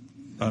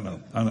 I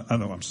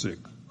know I'm sick.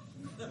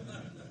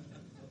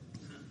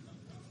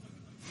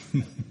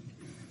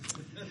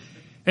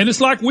 And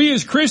it's like we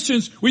as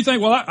Christians, we think,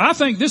 well, I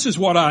think this is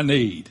what I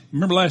need.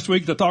 Remember last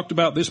week I talked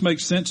about this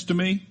makes sense to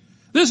me?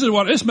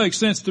 This makes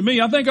sense to me.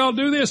 I think I'll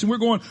do this. And we're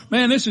going,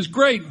 man, this is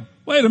great.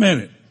 Wait a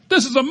minute.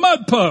 This is a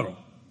mud puddle.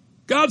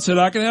 God said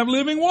I can have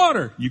living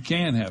water. You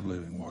can have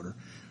living water.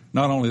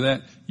 Not only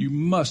that, you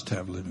must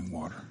have living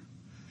water.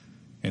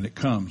 And it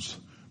comes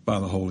by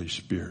the Holy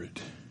Spirit.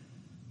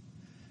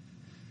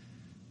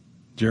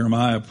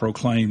 God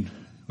proclaimed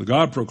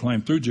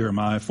through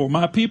Jeremiah, for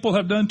my people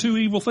have done two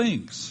evil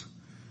things.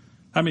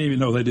 How many of you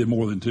know they did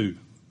more than two?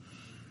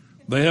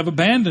 They have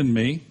abandoned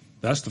me.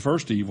 That's the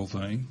first evil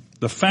thing.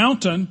 The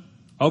fountain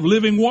of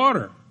living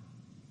water.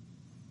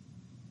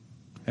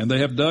 And they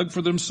have dug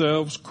for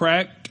themselves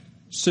cracked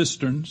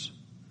cisterns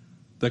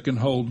that can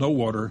hold no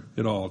water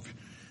at all.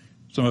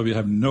 Some of you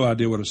have no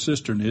idea what a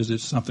cistern is.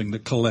 It's something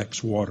that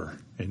collects water.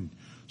 In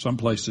some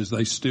places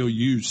they still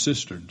use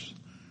cisterns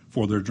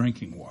for their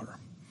drinking water.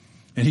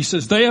 And he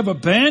says, they have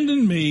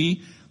abandoned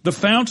me, the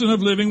fountain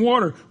of living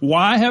water.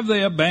 Why have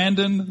they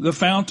abandoned the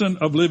fountain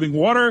of living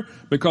water?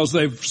 Because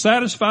they've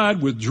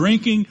satisfied with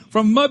drinking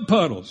from mud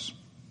puddles.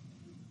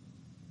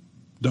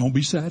 Don't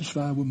be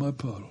satisfied with mud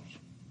puddles.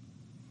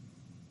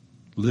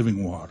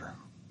 Living water.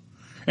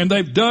 And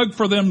they've dug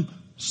for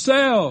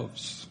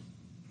themselves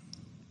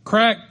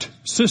cracked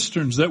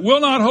cisterns that will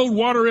not hold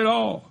water at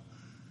all.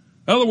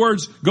 In other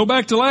words, go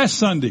back to last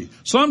Sunday.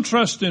 Some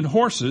trust in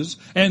horses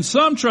and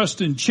some trust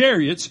in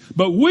chariots,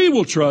 but we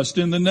will trust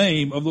in the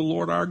name of the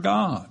Lord our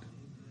God.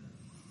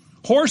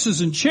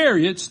 Horses and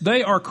chariots,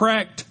 they are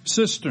cracked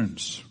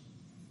cisterns.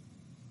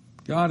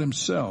 God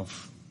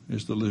himself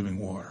is the living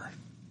water.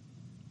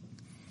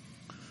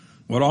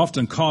 What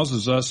often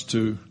causes us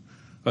to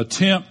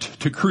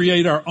attempt to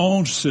create our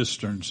own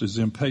cisterns is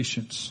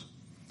impatience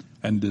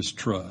and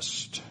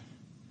distrust.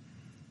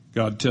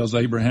 God tells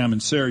Abraham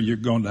and Sarah, you're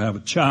going to have a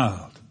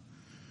child,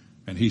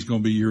 and he's going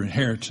to be your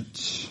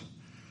inheritance.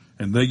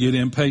 And they get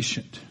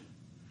impatient,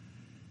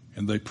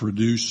 and they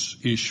produce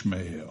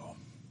Ishmael.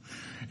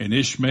 And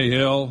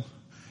Ishmael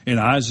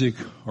and Isaac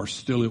are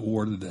still at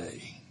war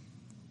today.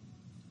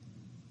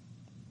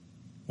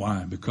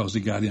 Why? Because he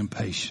got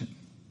impatient.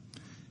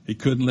 He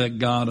couldn't let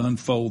God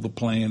unfold the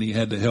plan. He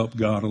had to help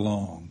God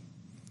along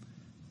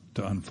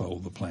to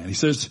unfold the plan. He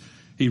says,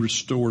 he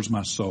restores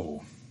my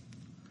soul.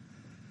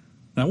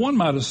 Now, one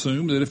might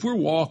assume that if we're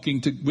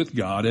walking with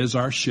God as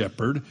our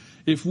shepherd,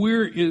 if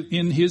we're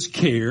in his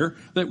care,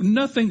 that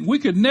we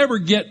could never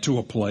get to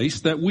a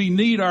place that we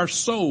need our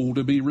soul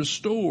to be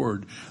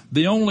restored.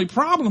 The only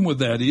problem with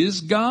that is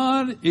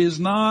God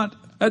is not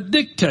a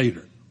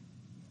dictator.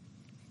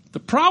 The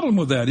problem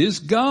with that is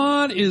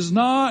God is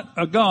not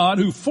a God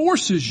who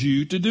forces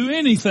you to do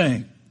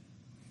anything.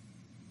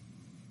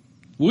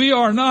 We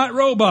are not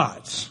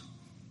robots.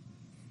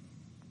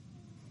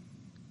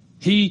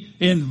 He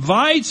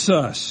invites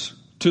us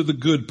to the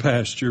good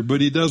pasture,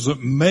 but he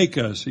doesn't make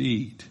us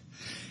eat.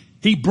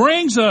 He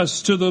brings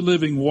us to the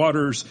living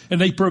waters,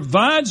 and he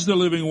provides the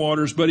living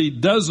waters, but he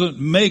doesn't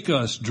make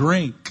us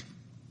drink.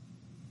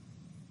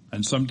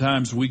 And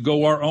sometimes we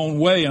go our own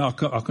way, and I'll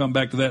come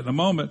back to that in a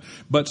moment,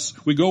 but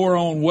we go our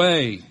own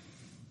way,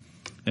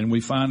 and we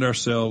find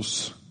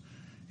ourselves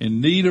in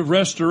need of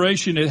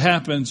restoration. It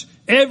happens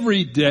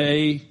every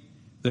day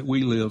that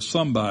we live.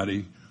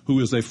 Somebody who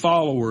is a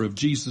follower of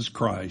Jesus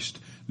Christ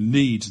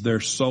needs their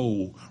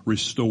soul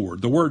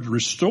restored. The word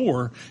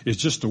restore is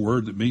just a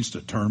word that means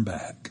to turn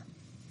back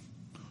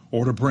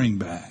or to bring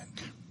back.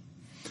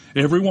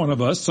 Every one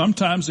of us,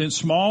 sometimes in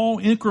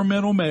small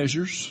incremental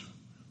measures,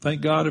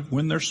 thank God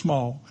when they're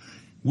small,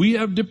 we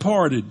have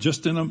departed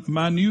just in a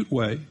minute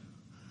way,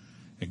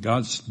 and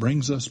God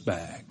brings us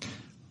back.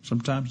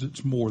 Sometimes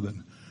it's more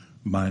than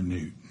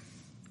minute.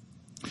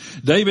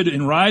 David,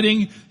 in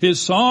writing his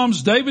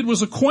Psalms, David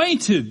was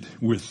acquainted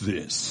with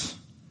this.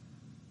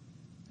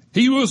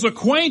 He was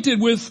acquainted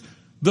with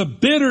the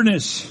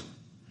bitterness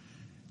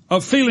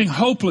of feeling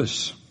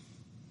hopeless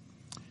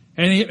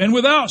and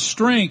without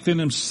strength in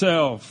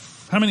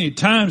himself. How many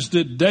times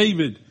did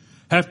David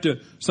have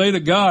to say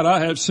to God, I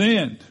have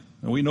sinned?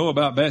 And we know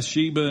about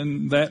Bathsheba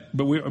and that,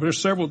 but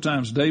there's several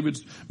times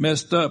David's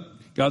messed up.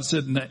 God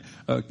said,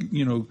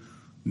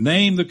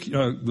 name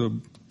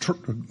the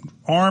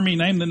army,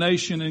 name the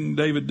nation, and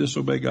David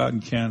disobeyed God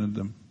and counted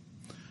them.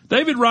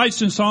 David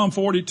writes in Psalm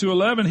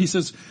 42:11, he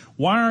says,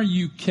 why are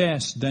you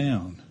cast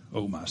down,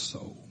 O my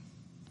soul?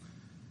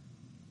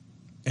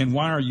 And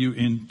why are you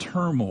in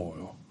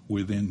turmoil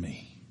within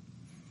me?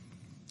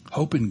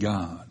 Hope in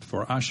God,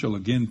 for I shall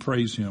again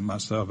praise him, my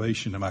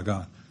salvation and my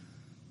God.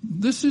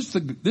 This is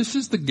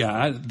the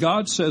guy that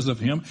God says of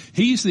him,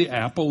 he's the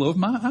apple of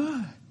my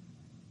eye.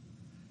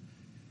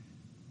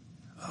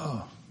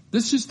 Oh,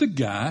 this is the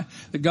guy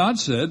that God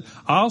said,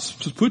 I'll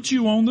put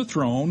you on the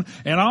throne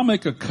and I'll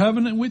make a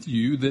covenant with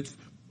you that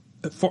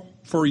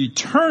for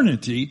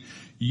eternity,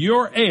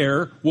 your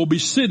heir will be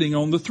sitting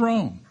on the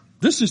throne.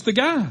 This is the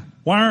guy.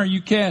 Why are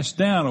you cast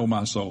down, O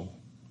my soul?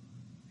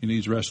 He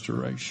needs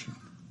restoration.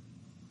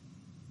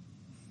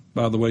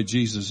 By the way,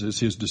 Jesus is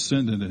his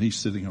descendant and he's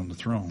sitting on the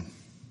throne.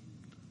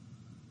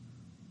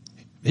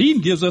 He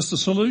even gives us the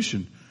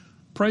solution.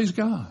 Praise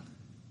God.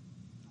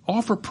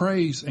 Offer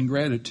praise and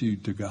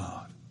gratitude to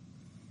God.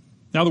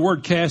 Now the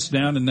word cast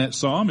down in that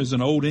psalm is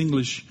an old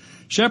English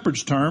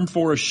shepherd's term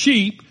for a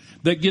sheep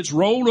that gets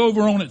rolled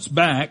over on its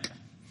back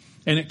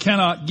and it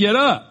cannot get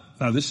up.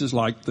 Now this is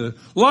like the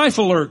Life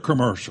Alert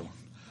commercial.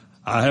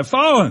 I have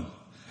fallen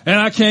and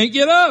I can't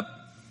get up.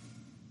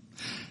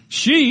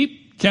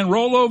 Sheep can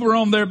roll over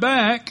on their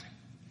back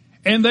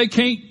and they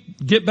can't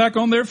get back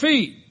on their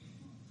feet.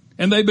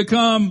 And they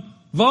become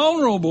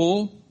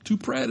vulnerable to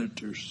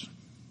predators.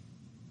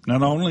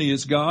 Not only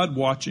is God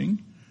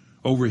watching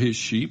over his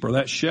sheep, or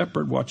that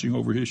shepherd watching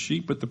over his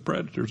sheep, but the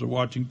predators are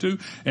watching too.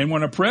 And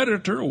when a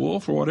predator, a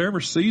wolf or whatever,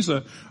 sees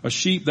a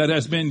sheep that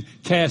has been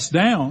cast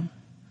down,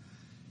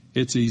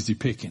 it's easy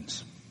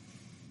pickings.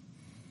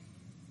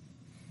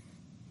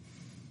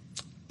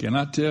 Can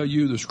I tell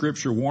you, the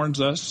scripture warns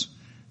us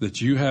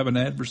that you have an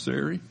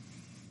adversary,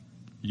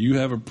 you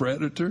have a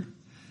predator,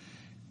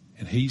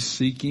 and he's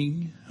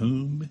seeking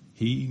whom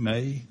he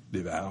may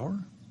devour.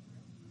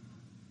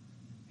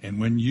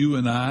 And when you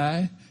and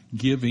I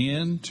give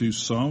in to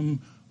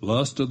some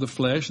lust of the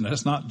flesh, and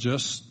that's not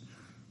just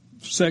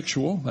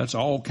sexual, that's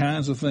all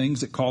kinds of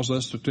things that cause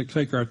us to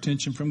take our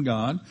attention from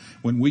God.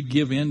 When we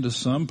give in to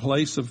some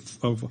place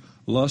of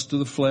lust of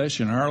the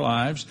flesh in our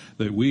lives,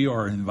 that we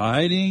are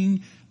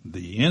inviting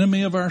the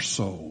enemy of our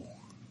soul.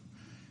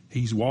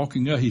 He's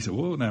walking up. He said,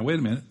 whoa, now wait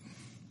a minute.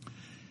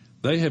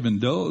 They have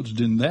indulged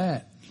in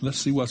that. Let's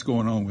see what's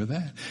going on with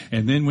that.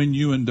 And then when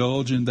you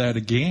indulge in that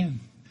again,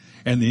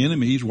 and the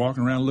enemy, he's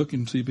walking around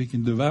looking to see if he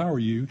can devour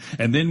you.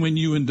 And then when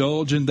you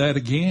indulge in that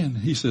again,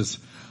 he says,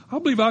 I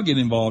believe I'll get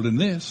involved in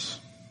this.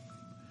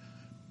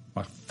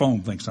 My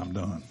phone thinks I'm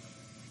done.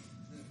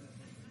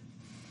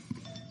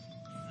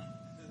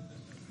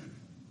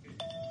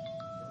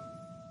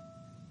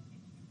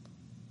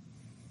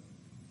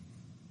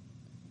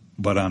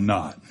 But I'm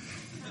not.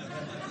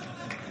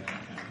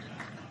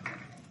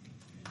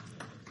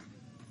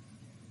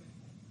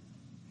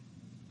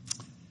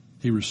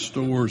 He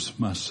restores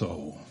my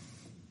soul.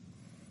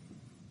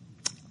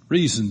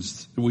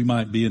 Reasons that we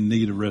might be in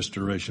need of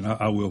restoration.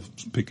 I will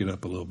pick it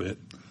up a little bit.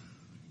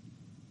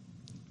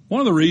 One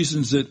of the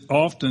reasons that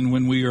often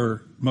when we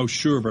are most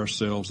sure of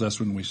ourselves, that's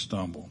when we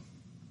stumble.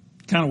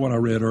 Kind of what I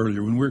read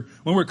earlier. When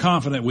we're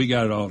confident we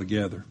got it all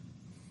together.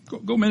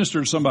 Go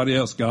minister to somebody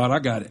else. God, I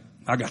got it.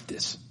 I got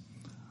this.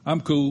 I'm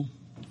cool.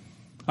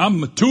 I'm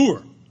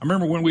mature. I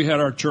remember when we had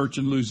our church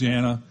in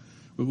Louisiana,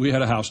 we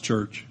had a house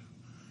church.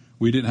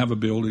 We didn't have a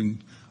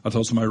building. I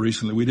told somebody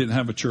recently we didn't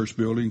have a church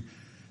building,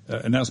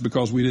 and that's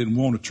because we didn't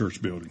want a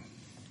church building.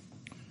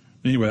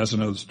 Anyway, that's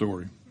another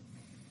story.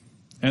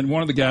 And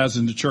one of the guys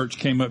in the church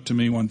came up to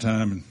me one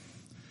time,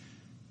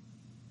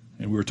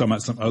 and we were talking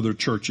about some other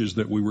churches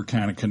that we were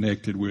kind of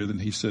connected with,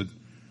 and he said,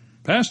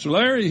 Pastor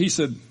Larry, he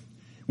said,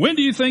 when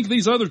do you think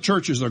these other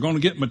churches are going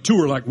to get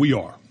mature like we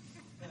are?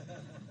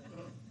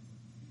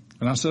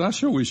 And I said, I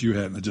sure wish you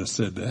hadn't just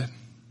said that.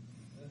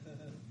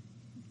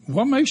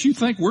 What makes you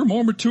think we're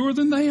more mature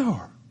than they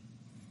are?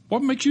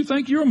 What makes you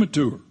think you're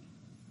mature?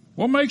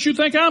 What makes you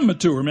think I'm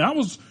mature? I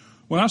mean,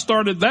 when I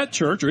started that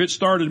church, or it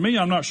started me,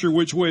 I'm not sure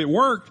which way it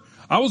worked.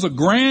 I was a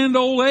grand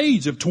old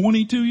age of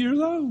 22 years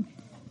old.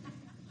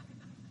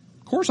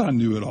 Of course I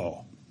knew it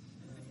all.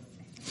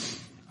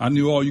 I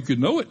knew all you could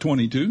know at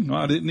 22. No,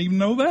 I didn't even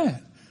know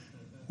that.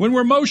 When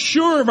we're most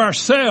sure of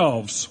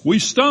ourselves, we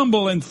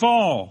stumble and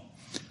fall.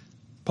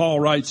 Paul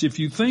writes, if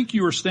you think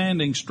you are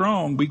standing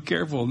strong, be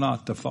careful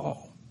not to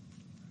fall.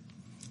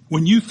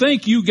 When you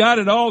think you got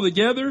it all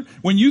together,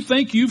 when you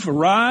think you've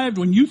arrived,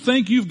 when you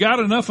think you've got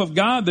enough of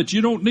God that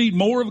you don't need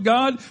more of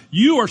God,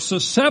 you are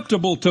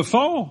susceptible to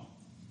fall.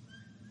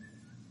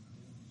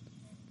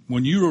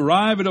 When you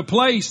arrive at a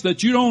place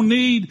that you don't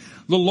need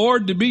the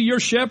Lord to be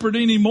your shepherd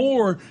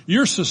anymore,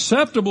 you're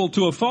susceptible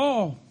to a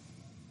fall.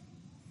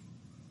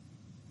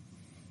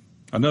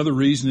 Another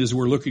reason is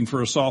we're looking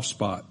for a soft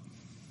spot.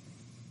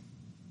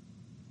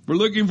 We're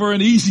looking for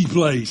an easy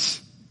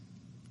place.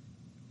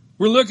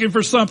 We're looking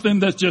for something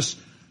that's just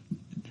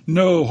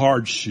no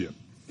hardship,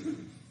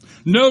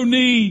 no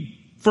need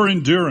for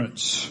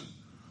endurance,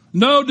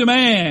 no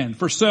demand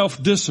for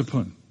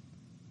self-discipline.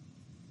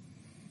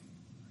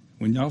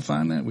 When y'all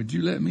find that, would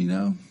you let me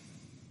know?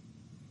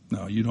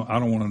 No, you don't. I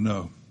don't want to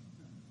know.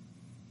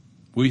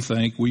 We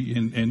think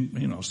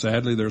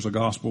sadly there's a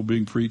gospel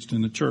being preached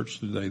in the church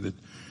today that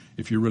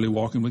if you're really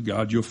walking with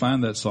God, you'll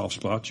find that soft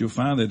spot. You'll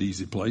find that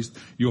easy place.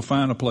 You'll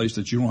find a place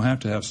that you don't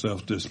have to have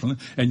self-discipline,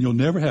 and you'll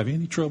never have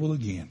any trouble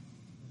again.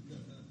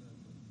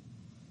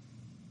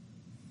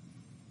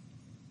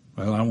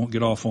 Well, I won't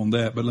get off on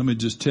that, but let me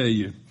just tell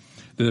you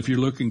that if you're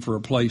looking for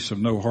a place of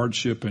no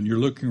hardship, and you're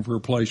looking for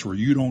a place where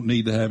you don't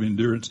need to have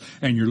endurance,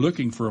 and you're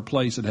looking for a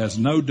place that has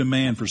no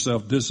demand for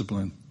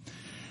self-discipline,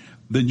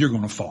 then you're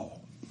going to fall.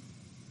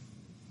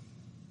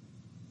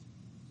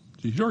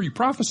 Are you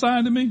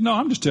prophesying to me? No,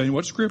 I'm just telling you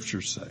what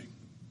scriptures say.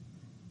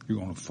 You're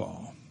going to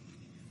fall.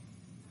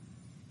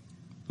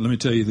 Let me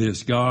tell you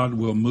this. God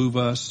will move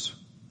us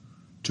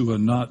to a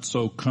not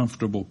so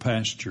comfortable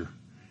pasture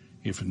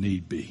if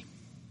need be.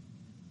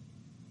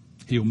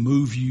 He'll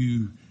move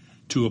you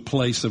to a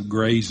place of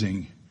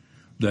grazing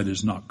that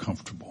is not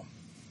comfortable.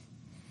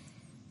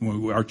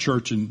 Our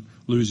church in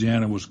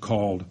Louisiana was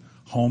called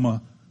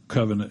Houma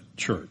Covenant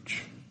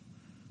Church.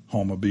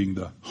 Houma being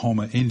the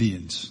Houma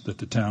Indians that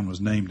the town was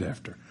named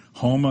after.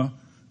 Houma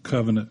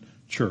Covenant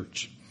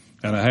Church.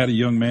 And I had a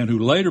young man who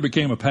later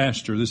became a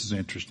pastor. This is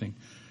interesting.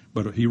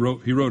 But he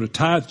wrote a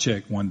tithe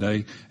check one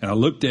day, and I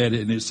looked at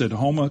it and it said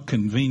Houma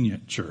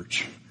Convenient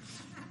Church.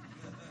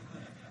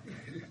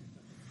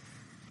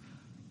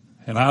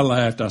 And I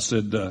laughed. I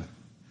said,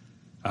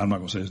 I'm not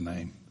going to say his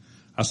name.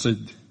 I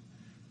said,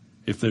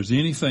 if there's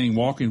anything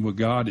walking with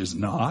God is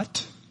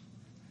not,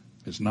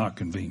 it's not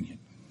convenient.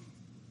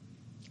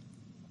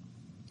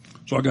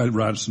 So I got to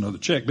write us another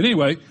check. But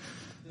anyway,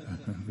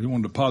 we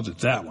want to deposit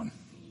that one.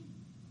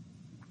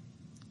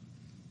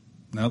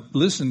 Now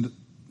listen,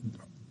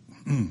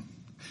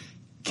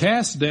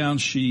 cast down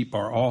sheep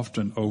are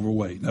often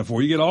overweight. Now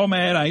before you get all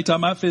mad, I ain't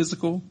talking about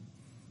physical.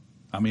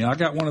 I mean, I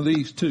got one of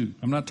these too.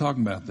 I'm not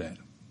talking about that.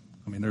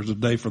 I mean, there's a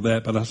day for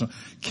that,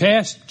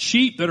 but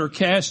sheep that are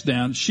cast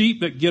down,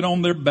 sheep that get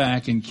on their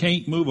back and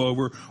can't move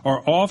over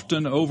are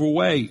often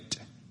overweight.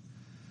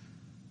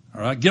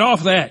 All right. Get off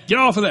of that. Get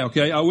off of that.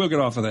 Okay. I will get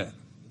off of that.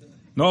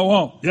 No, I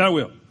won't. Yeah, I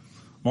will.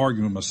 I'm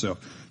arguing with myself.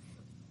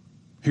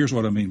 Here's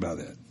what I mean by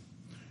that.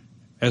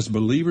 As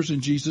believers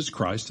in Jesus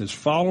Christ, as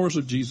followers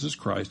of Jesus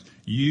Christ,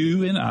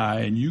 you and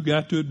I, and you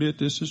got to admit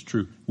this is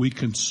true, we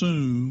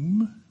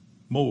consume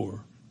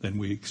more than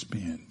we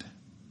expend.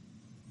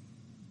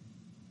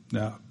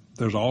 Now,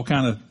 there's all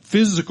kind of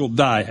physical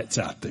diets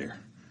out there.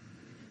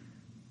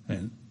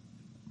 And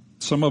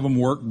some of them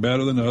work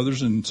better than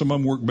others, and some of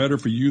them work better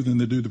for you than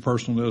they do the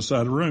person on the other side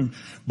of the room.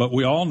 But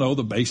we all know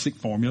the basic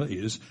formula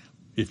is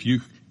if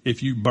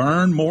you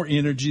burn more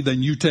energy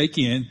than you take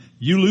in,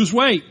 you lose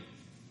weight.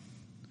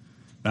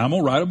 Now, I'm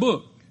going to write a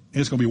book. And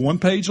it's going to be 1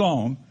 page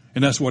long,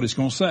 and that's what it's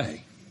going to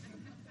say.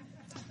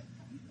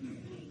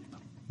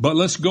 But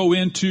let's go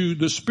into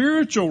the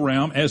spiritual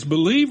realm. As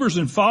believers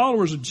and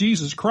followers of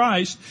Jesus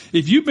Christ,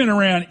 if you've been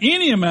around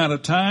any amount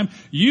of time,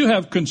 you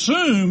have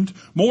consumed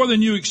more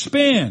than you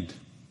expend.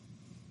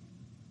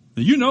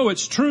 Now, you know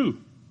it's true.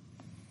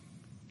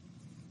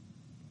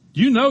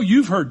 You know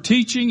you've heard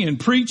teaching and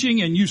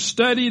preaching, and you've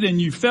studied and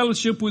you've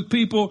fellowshiped with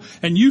people,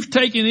 and you've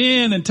taken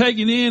in and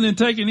taken in and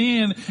taken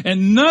in,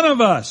 and none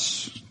of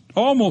us,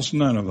 almost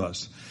none of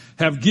us,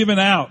 have given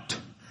out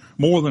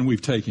more than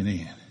we've taken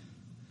in.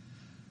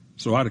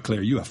 So I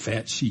declare you a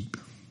fat sheep.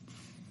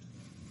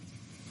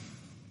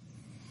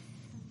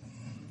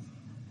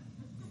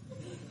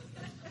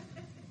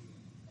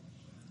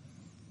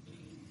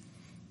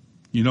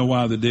 You know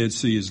why the Dead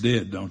Sea is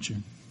dead, don't you?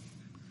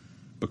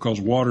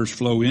 Because waters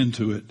flow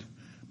into it,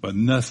 but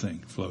nothing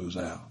flows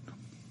out.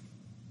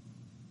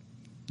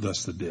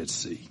 Thus the Dead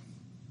Sea.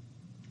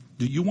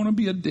 Do you want to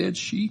be a dead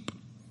sheep?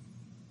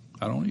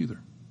 I don't either.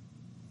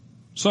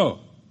 So,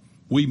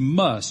 we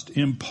must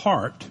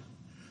impart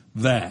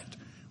that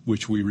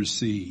which we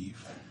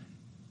receive.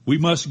 We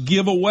must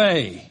give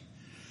away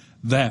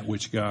that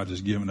which God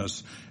has given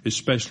us,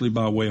 especially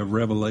by way of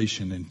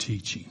revelation and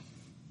teaching.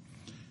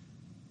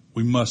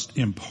 We must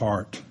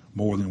impart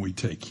more than we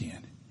take in.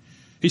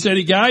 He said,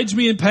 He guides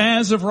me in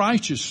paths of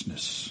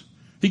righteousness.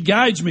 He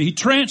guides me. He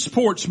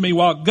transports me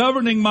while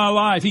governing my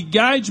life. He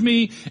guides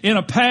me in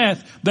a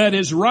path that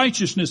is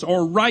righteousness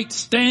or right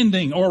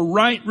standing or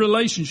right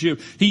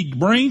relationship. He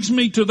brings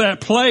me to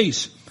that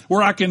place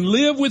where I can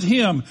live with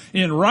Him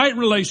in right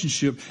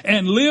relationship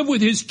and live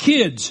with His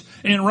kids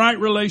in right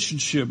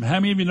relationship. How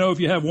many of you know if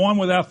you have one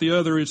without the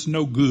other, it's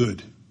no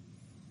good?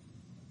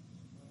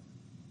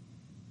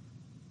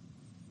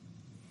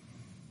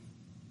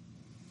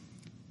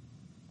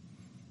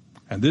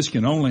 And this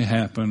can only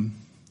happen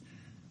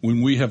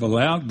when we have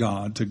allowed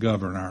God to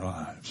govern our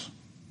lives.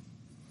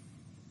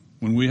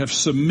 When we have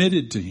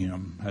submitted to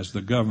Him as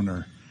the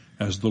governor,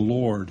 as the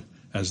Lord,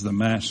 as the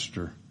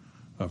master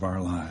of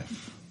our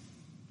life.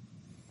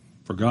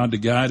 For God to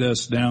guide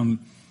us down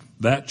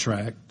that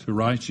track to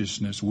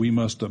righteousness, we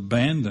must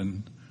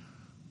abandon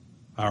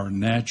our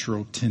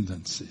natural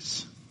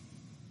tendencies.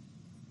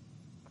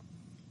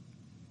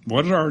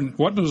 What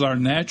does our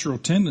natural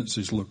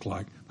tendencies look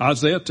like?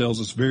 Isaiah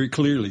tells us very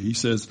clearly. He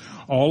says,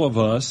 all of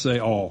us, say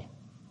all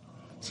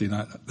See,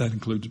 that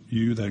includes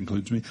you, that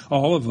includes me.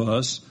 All of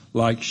us,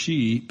 like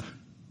sheep,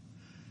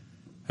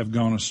 have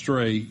gone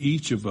astray.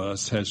 Each of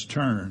us has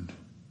turned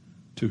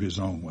to his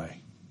own way.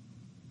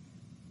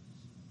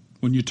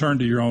 When you turn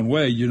to your own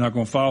way, you're not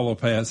going to follow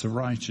paths of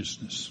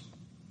righteousness.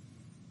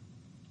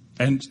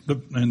 And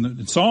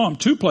in Psalm,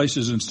 2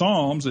 places in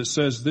Psalms, it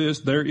says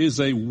this: there is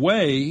a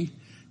way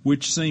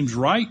which seems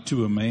right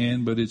to a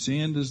man, but its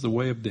end is the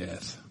way of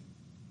death.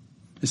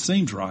 It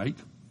seems right.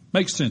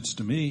 Makes sense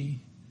to me.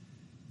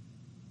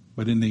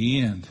 But in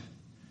the end,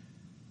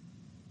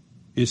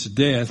 it's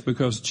death,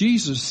 because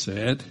Jesus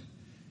said,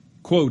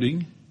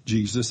 quoting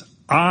Jesus,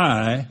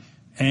 I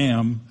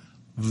am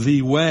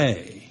the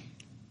way.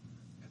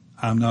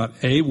 I'm not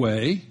a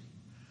way.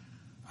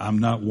 I'm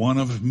not one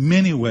of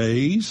many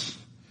ways.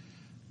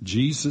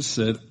 Jesus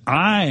said,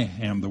 I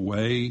am the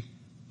way,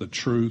 the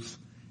truth,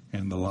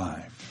 and the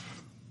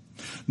life.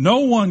 No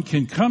one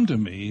can come to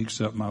me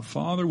except my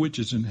Father which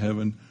is in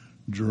heaven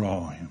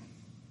draw him.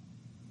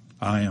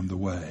 I am the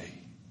way.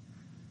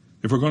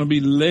 If we're going to be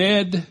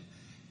led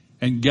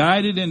and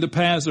guided into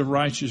paths of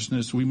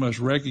righteousness, we must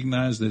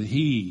recognize that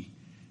he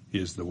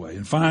is the way.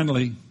 And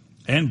finally,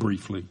 and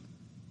briefly,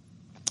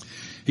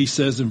 he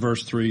says in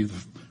verse 3,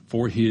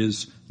 for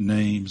his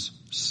name's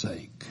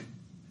sake.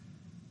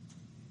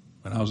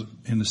 When I was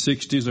in the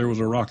 60s, there was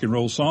a rock and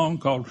roll song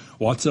called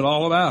What's It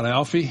All About,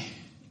 Alfie?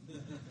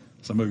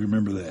 Some of you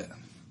remember that.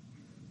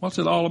 What's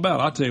it all about?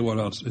 I'll tell you what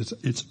else.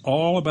 It's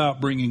all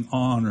about bringing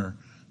honor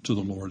to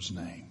the Lord's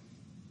name.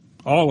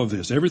 All of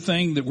this,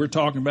 everything that we're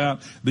talking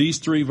about, these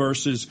 3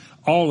 verses,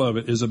 all of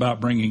it is about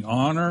bringing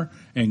honor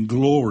and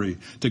glory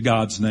to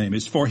God's name.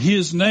 It's for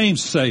his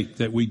name's sake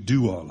that we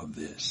do all of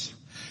this.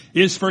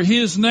 It's for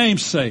his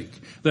name's sake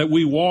that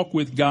we walk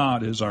with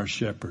God as our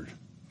shepherd.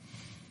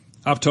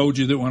 I've told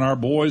you that when our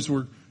boys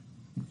were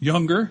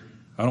younger,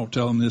 I don't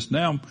tell them this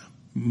now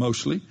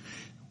mostly,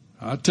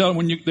 I tell them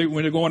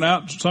when they're going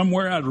out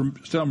somewhere, I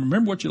tell them,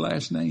 remember what your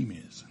last name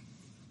is.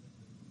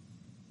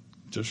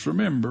 Just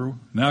remember.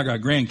 Now I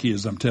got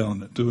grandkids, I'm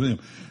telling it to them.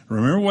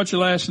 Remember what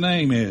your last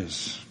name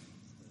is.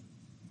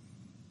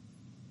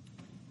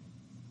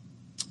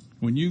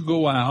 When you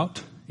go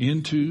out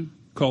into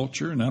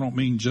culture, and I don't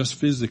mean just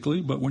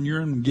physically, but when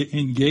you're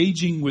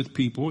engaging with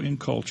people in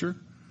culture,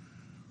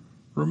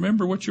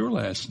 remember what your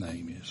last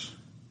name is.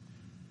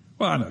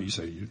 Well, I know you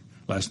say your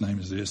last name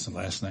is this and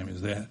last name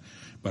is that,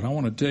 but I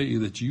want to tell you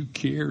that you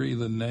carry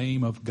the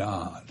name of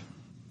God.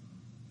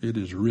 It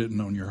is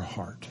written on your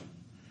heart.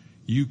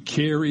 You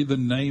carry the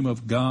name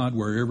of God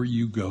wherever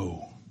you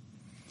go.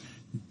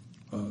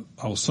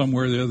 I was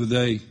somewhere the other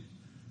day,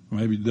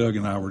 maybe Doug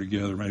and I were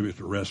together, maybe at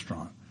a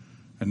restaurant,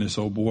 and this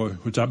old boy,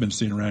 which I've been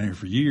seeing around here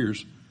for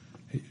years,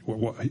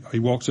 he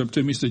walks up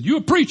to me and said, you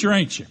a preacher,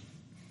 ain't you?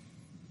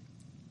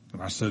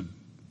 And I said,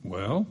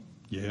 well,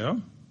 yeah.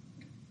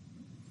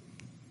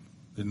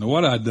 Didn't know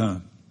what I'd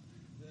done.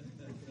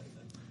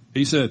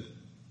 He said,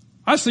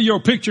 I see your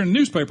picture in the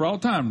newspaper all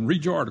the time and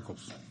read your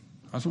articles.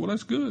 I said, well,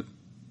 that's good.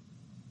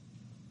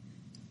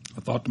 I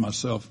thought to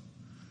myself,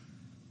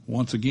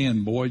 once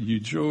again, boy,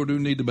 you sure do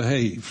need to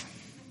behave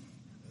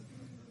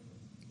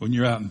when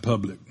you're out in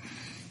public.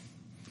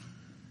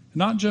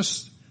 Not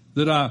just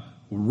that I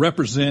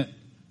represent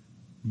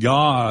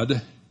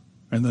God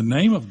and the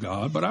name of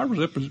God, but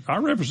I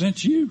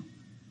represent you.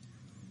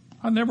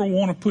 I never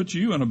want to put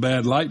you in a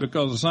bad light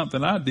because of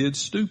something I did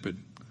stupid.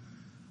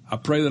 I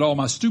pray that all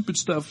my stupid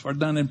stuff are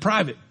done in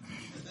private.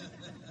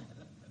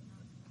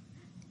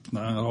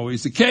 Not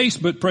always the case,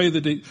 but pray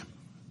that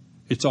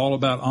it's all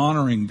about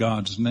honoring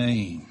God's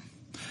name.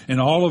 And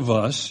all of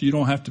us, you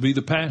don't have to be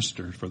the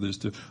pastor for this,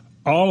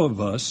 all of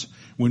us,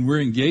 when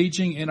we're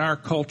engaging in our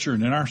culture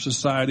and in our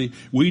society,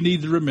 we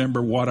need to remember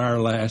what our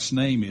last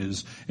name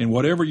is. And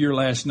whatever your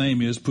last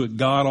name is, put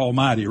God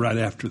Almighty right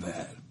after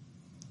that.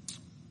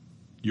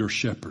 Your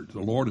shepherd. The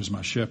Lord is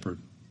my shepherd.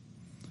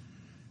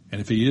 And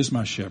if he is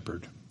my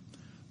shepherd,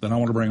 then I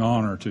want to bring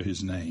honor to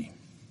his name.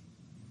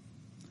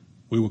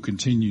 We will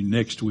continue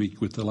next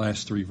week with the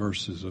last 3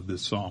 verses of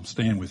this psalm.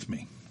 Stand with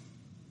me.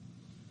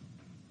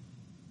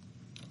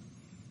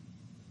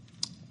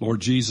 Lord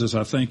Jesus,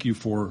 I thank you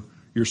for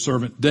your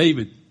servant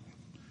David.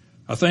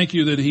 I thank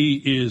you that he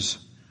is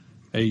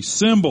a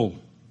symbol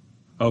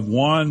of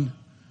one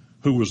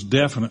who was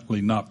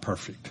definitely not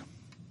perfect.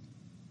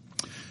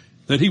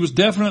 That he was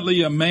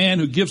definitely a man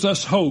who gives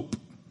us hope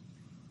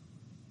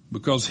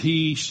because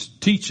he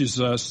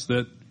teaches us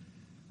that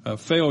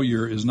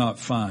failure is not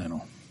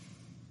final.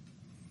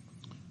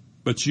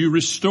 But you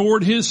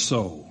restored his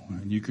soul,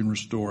 and you can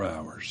restore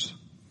ours.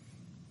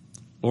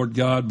 Lord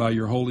God, by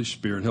your Holy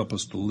Spirit, help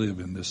us to live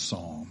in this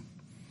psalm.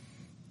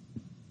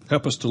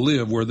 Help us to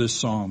live where this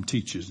psalm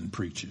teaches and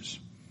preaches.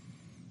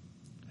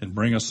 And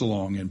bring us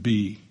along and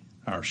be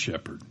our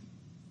shepherd.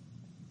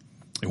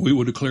 And we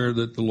will declare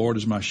that the Lord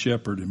is my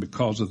shepherd, and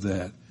because of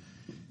that,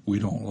 we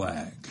don't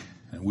lack.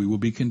 And we will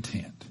be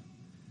content.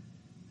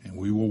 And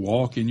we will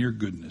walk in your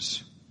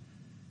goodness.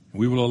 And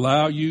we will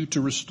allow you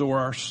to restore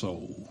our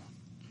soul.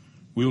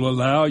 We will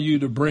allow you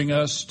to bring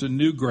us to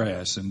new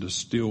grass and to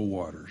still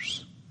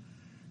waters.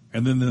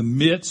 And in the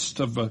midst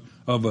of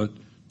a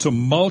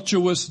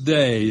tumultuous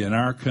day in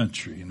our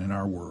country and in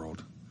our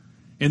world,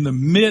 in the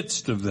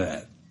midst of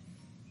that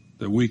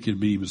we could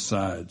be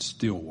beside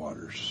still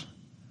waters,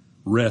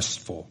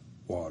 restful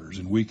waters,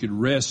 and we could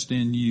rest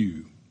in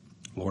you,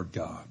 Lord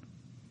God.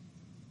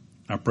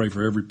 I pray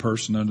for every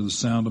person under the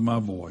sound of my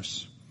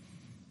voice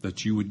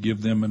that you would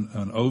give them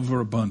an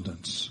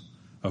overabundance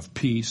of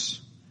peace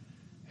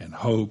and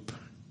hope,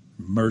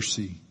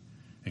 mercy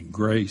and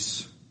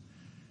grace,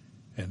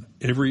 and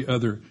every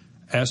other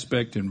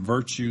aspect and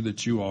virtue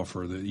that you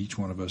offer that each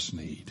one of us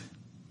need.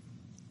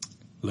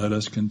 Let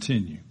us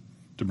continue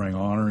to bring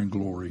honor and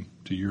glory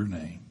to your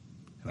name.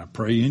 And I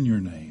pray in your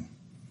name.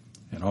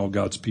 And all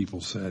God's people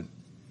said,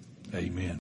 amen.